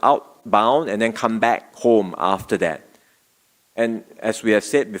travel outbound and then come back home after that. And as we have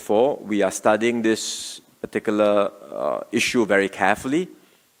said before, we are studying this particular issue very carefully.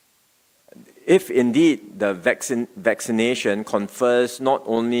 If indeed the vaccination confers not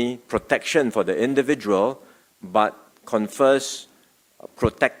only protection for the individual, but confers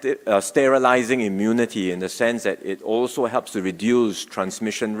sterilizing immunity in the sense that it also helps to reduce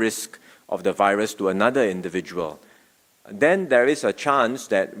transmission risk of the virus to another individual, then there is a chance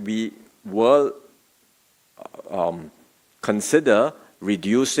that we will consider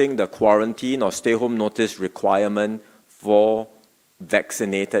reducing the quarantine or stay-home notice requirement for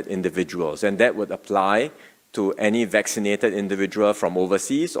vaccinated individuals. And that would apply to any vaccinated individual from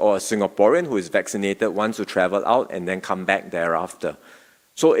overseas or a Singaporean who is vaccinated wants to travel out and then come back thereafter.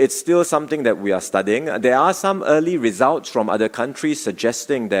 So it's still something that we are studying. There are some early results from other countries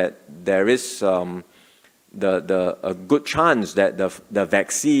suggesting that there is a good chance that the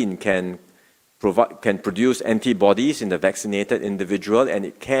vaccine can produce antibodies in the vaccinated individual, and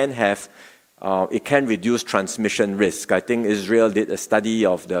it can reduce transmission risk. I think Israel did a study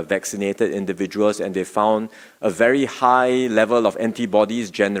of the vaccinated individuals, and they found a very high level of antibodies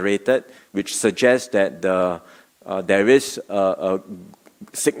generated, which suggests that there is a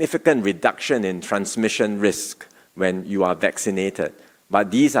significant reduction in transmission risk when you are vaccinated.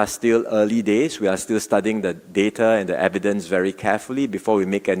 But these are still early days. We are still studying the data and the evidence very carefully before we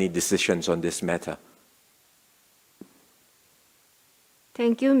make any decisions on this matter.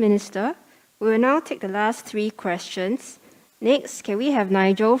 Thank you, Minister. We will now take the last 3 questions. Next, can we have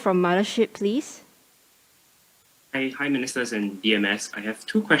Nigel from Mothership, please? Hi, Ministers and DMS. I have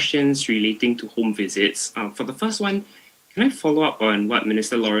 2 questions relating to home visits. For the first one, can I follow up on what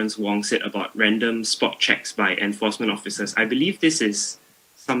Minister Lawrence Wong said about random spot checks by enforcement officers? I believe this is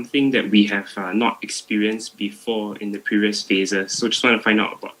something that we have not experienced before in the previous phases. So just want to find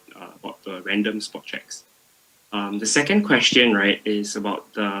out about the random spot checks. The second question, right, is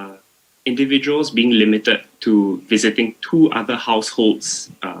about the individuals being limited to visiting 2 other households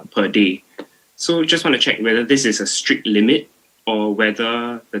per day. So just want to check whether this is a strict limit or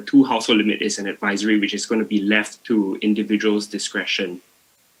whether the 2 household limit is an advisory which is going to be left to individuals' discretion.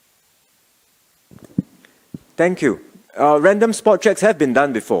 Thank you. Random spot checks have been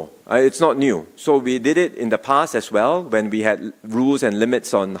done before. It's not new. So we did it in the past as well when we had rules and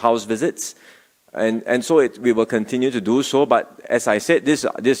limits on house visits. And so we will continue to do so. But as I said,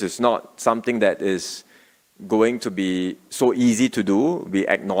 this is not something that is going to be so easy to do. We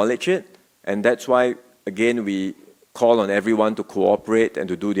acknowledge it. And that's why, again, we call on everyone to cooperate and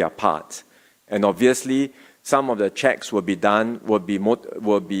to do their part. And obviously, some of the checks will be done,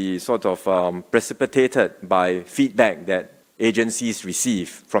 will be sort of precipitated by feedback that agencies receive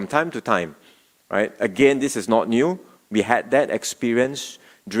from time to time, right? Again, this is not new. We had that experience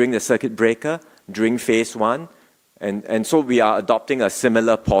during the circuit breaker, during phase 1, and so we are adopting a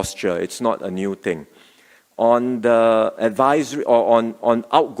similar posture. It's not a new thing. On the advisory or on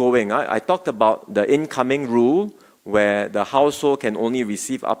outgoing, I talked about the incoming rule where the household can only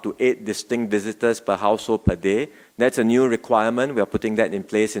receive up to 8 distinct visitors per household per day. That's a new requirement. We are putting that in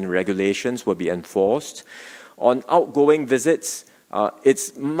place in regulations, will be enforced. On outgoing visits,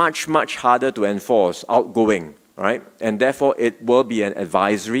 it's much, much harder to enforce outgoing, right? And therefore, it will be an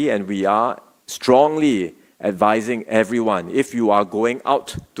advisory, and we are strongly advising everyone, if you are going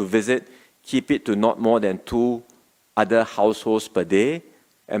out to visit, keep it to not more than 2 other households per day,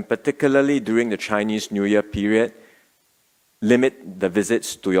 and particularly during the Chinese New Year period, limit the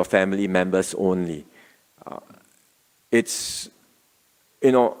visits to your family members only. We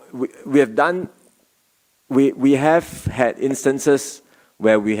have had instances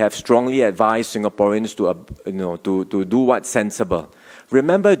where we have strongly advised Singaporeans to do what's sensible.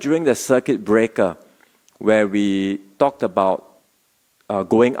 Remember during the circuit breaker, where we talked about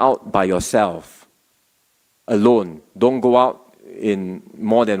going out by yourself, alone. Don't go out in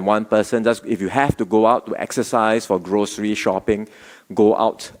more than 1 person. Just if you have to go out to exercise for grocery shopping, go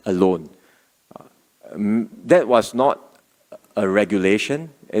out alone. That was not a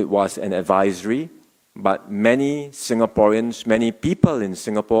regulation, it was an advisory, but many Singaporeans, many people in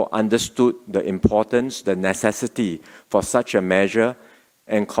Singapore understood the importance, the necessity for such a measure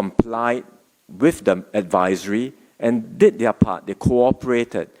and complied with the advisory and did their part. They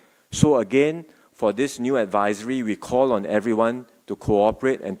cooperated. So again, for this new advisory, we call on everyone to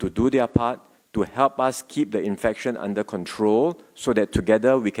cooperate and to do their part to help us keep the infection under control so that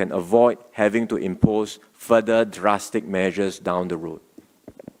together we can avoid having to impose further drastic measures down the road.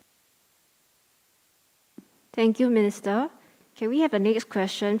 Thank you, Minister. Can we have the next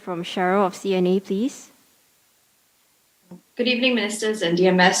question from Cheryl of CNA, please? Good evening, Ministers and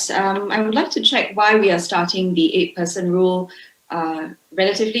DMS. I would like to check why we are starting the 8-person rule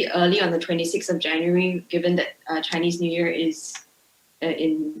relatively early on the 26th of January, given that Chinese New Year is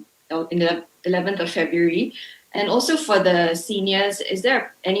in the 11th of February. And also for the seniors, is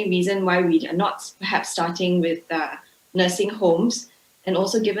there any reason why we are not perhaps starting with nursing homes? And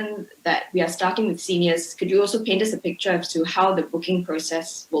also given that we are starting with seniors, could you also paint us a picture as to how the booking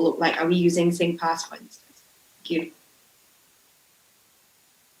process will look like? Are we using SingPass, for instance? Thank you.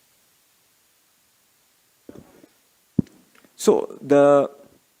 So the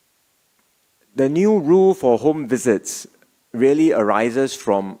new rule for home visits really arises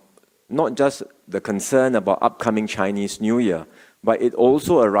from not just the concern about upcoming Chinese New Year, but it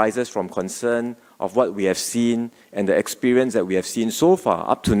also arises from concern of what we have seen and the experience that we have seen so far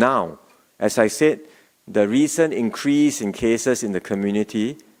up to now. As I said, the recent increase in cases in the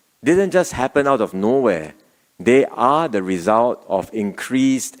community didn't just happen out of nowhere. They are the result of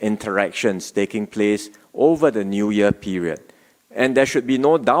increased interactions taking place over the New Year period. And there should be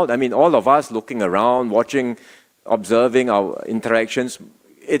no doubt, I mean, all of us looking around, watching, observing our interactions,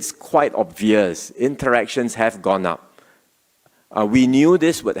 it's quite obvious. Interactions have gone up. We knew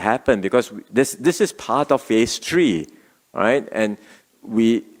this would happen because this is part of phase 3, right? And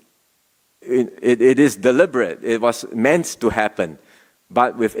we it is deliberate. It was meant to happen.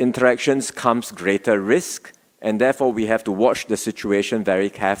 But with interactions comes greater risk, and therefore we have to watch the situation very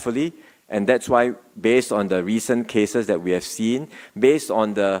carefully. And that's why, based on the recent cases that we have seen, based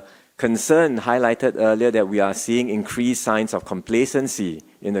on the concern highlighted earlier that we are seeing increased signs of complacency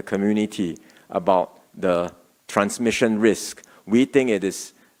in the community about the transmission risk, we think it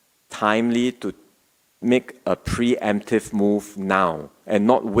is timely to make a preemptive move now and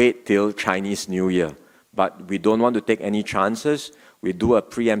not wait till Chinese New Year. But we don't want to take any chances. We do a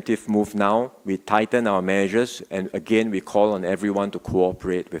preemptive move now, we tighten our measures, and again, we call on everyone to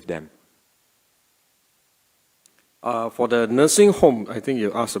cooperate with them. For the nursing home, I think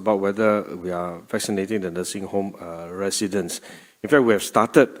you asked about whether we are vaccinating the nursing home residents. In fact, we have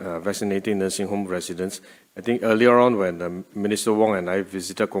started vaccinating nursing home residents. I think earlier on when Minister Wong and I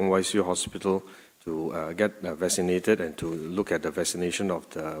visited Kwong Wai Siu Hospital to get vaccinated and to look at the vaccination of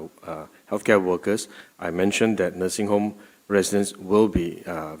the healthcare workers, I mentioned that nursing home residents will be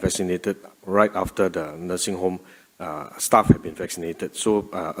vaccinated right after the nursing home staff have been vaccinated. So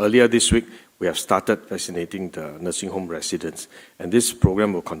earlier this week, we have started vaccinating the nursing home residents, and this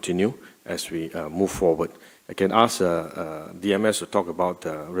program will continue as we move forward. I can ask DMS to talk about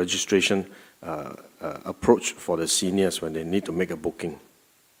the registration approach for the seniors when they need to make a booking.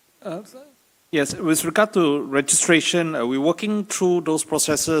 Yes, with regard to registration, we're working through those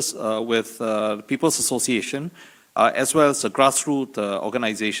processes with the People's Association, as well as the grassroots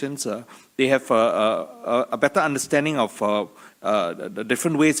organizations. They have a better understanding of the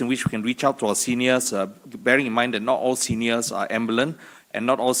different ways in which we can reach out to our seniors, bearing in mind that not all seniors are ambulant and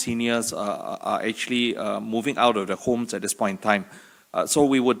not all seniors are actually moving out of their homes at this point in time. So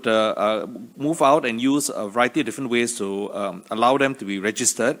we would move out and use a variety of different ways to allow them to be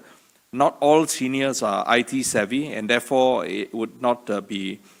registered. Not all seniors are IT savvy, and therefore it would not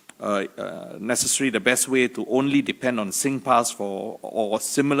be necessarily the best way to only depend on SingPass or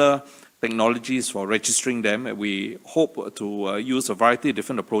similar technologies for registering them. We hope to use a variety of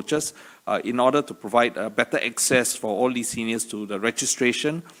different approaches in order to provide better access for all these seniors to the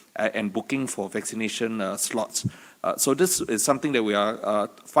registration and booking for vaccination slots. So this is something that we are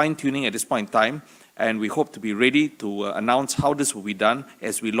fine-tuning at this point in time, and we hope to be ready to announce how this will be done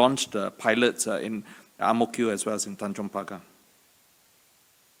as we launch the pilots in Ang Mo Kio as well as in Tanjong Pagar.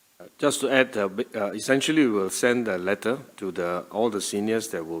 Just to add, essentially we will send a letter to all the seniors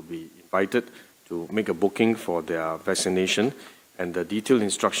that will be invited to make a booking for their vaccination, and the detailed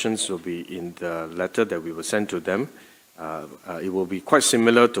instructions will be in the letter that we will send to them. It will be quite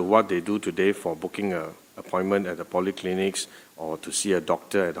similar to what they do today for booking an appointment at the polyclinics or to see a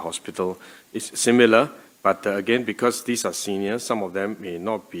doctor at the hospital. It's similar, but again, because these are seniors, some of them may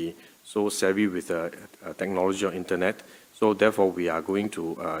not be so savvy with technology or internet. So therefore, we are going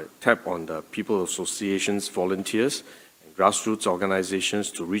to tap on the People Association's volunteers and grassroots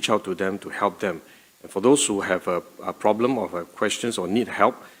organizations to reach out to them to help them. And for those who have a problem or have questions or need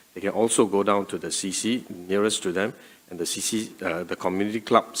help, they can also go down to the CC nearest to them, and the CC, the community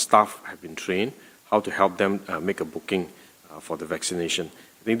club staff have been trained how to help them make a booking for the vaccination.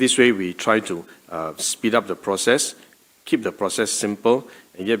 I think this way we try to speed up the process, keep the process simple,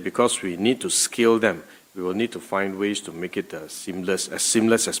 and yet because we need to scale them, we will need to find ways to make it as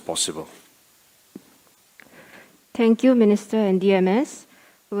seamless as possible. Thank you, Minister and DMS.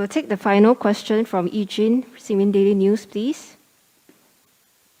 We will take the final question from Yi Jin, Xinmin Daily News, please.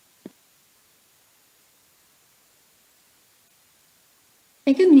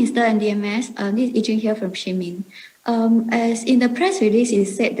 Thank you, Minister and DMS. This is Yi Jin here from Xinmin. As in the press release, it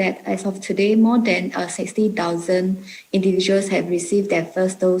said that as of today, more than 60,000 individuals have received their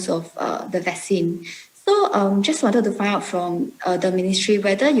first dose of the vaccine. So just wanted to find out from the ministry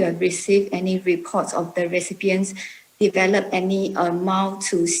whether you have received any reports of the recipients develop any mild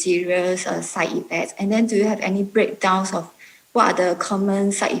to serious side effects, and then do you have any breakdowns of what are the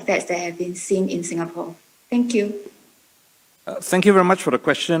common side effects that have been seen in Singapore? Thank you. Thank you very much for the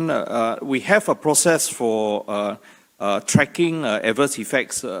question. We have a process for tracking adverse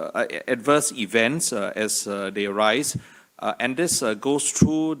effects, adverse events as they arise. And this goes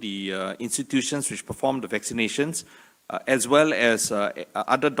through the institutions which perform the vaccinations, as well as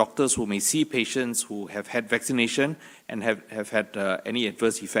other doctors who may see patients who have had vaccination and have had any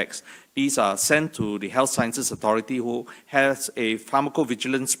adverse effects. These are sent to the Health Sciences Authority, who has a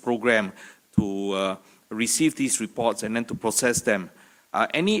pharmacovigilance program to receive these reports and then to process them.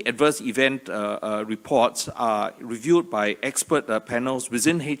 Any adverse event reports are reviewed by expert panels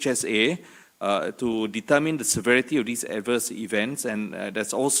within HSA to determine the severity of these adverse events, and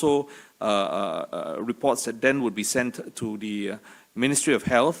there's also reports that then would be sent to the Ministry of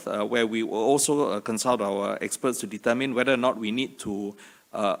Health, where we will also consult our experts to determine whether or not we need to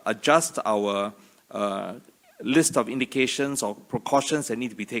adjust our list of indications or precautions that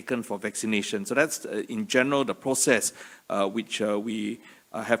need to be taken for vaccination. So that's, in general, the process which we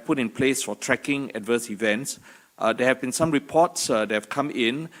have put in place for tracking adverse events. There have been some reports that have come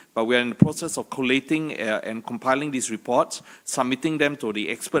in, but we are in the process of collating and compiling these reports, submitting them to the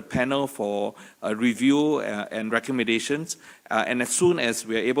expert panel for review and recommendations. And as soon as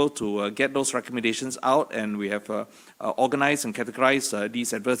we are able to get those recommendations out and we have organized and categorized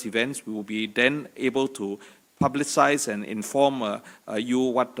these adverse events, we will be then able to publicize and inform you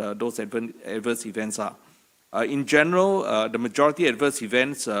what those adverse events are. In general, the majority of adverse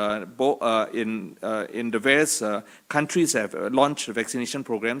events in the various countries have launched vaccination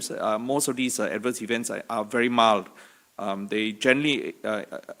programs. Most of these adverse events are very mild. They generally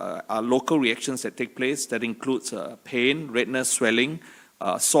are local reactions that take place. That includes pain, redness, swelling,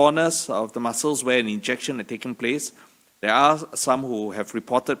 soreness of the muscles where an injection had taken place. There are some who have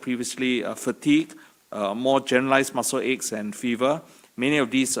reported previously fatigue, more generalized muscle aches and fever. Many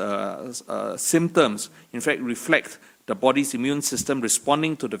of these symptoms, in fact, reflect the body's immune system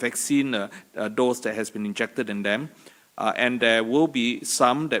responding to the vaccine dose that has been injected in them. And there will be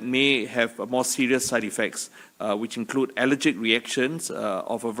some that may have more serious side effects, which include allergic reactions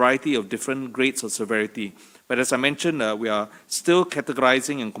of a variety of different grades of severity. But as I mentioned, we are still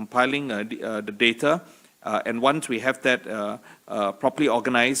categorizing and compiling the data. And once we have that properly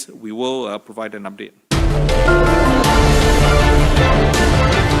organized, we will provide an update.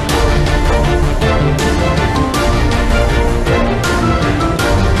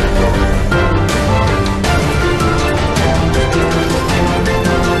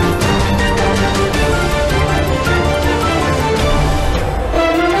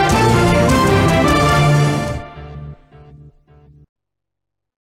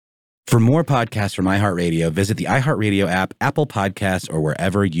 For more podcasts from iHeartRadio, visit the iHeartRadio app, Apple Podcasts, or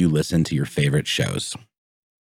wherever you listen to your favorite shows.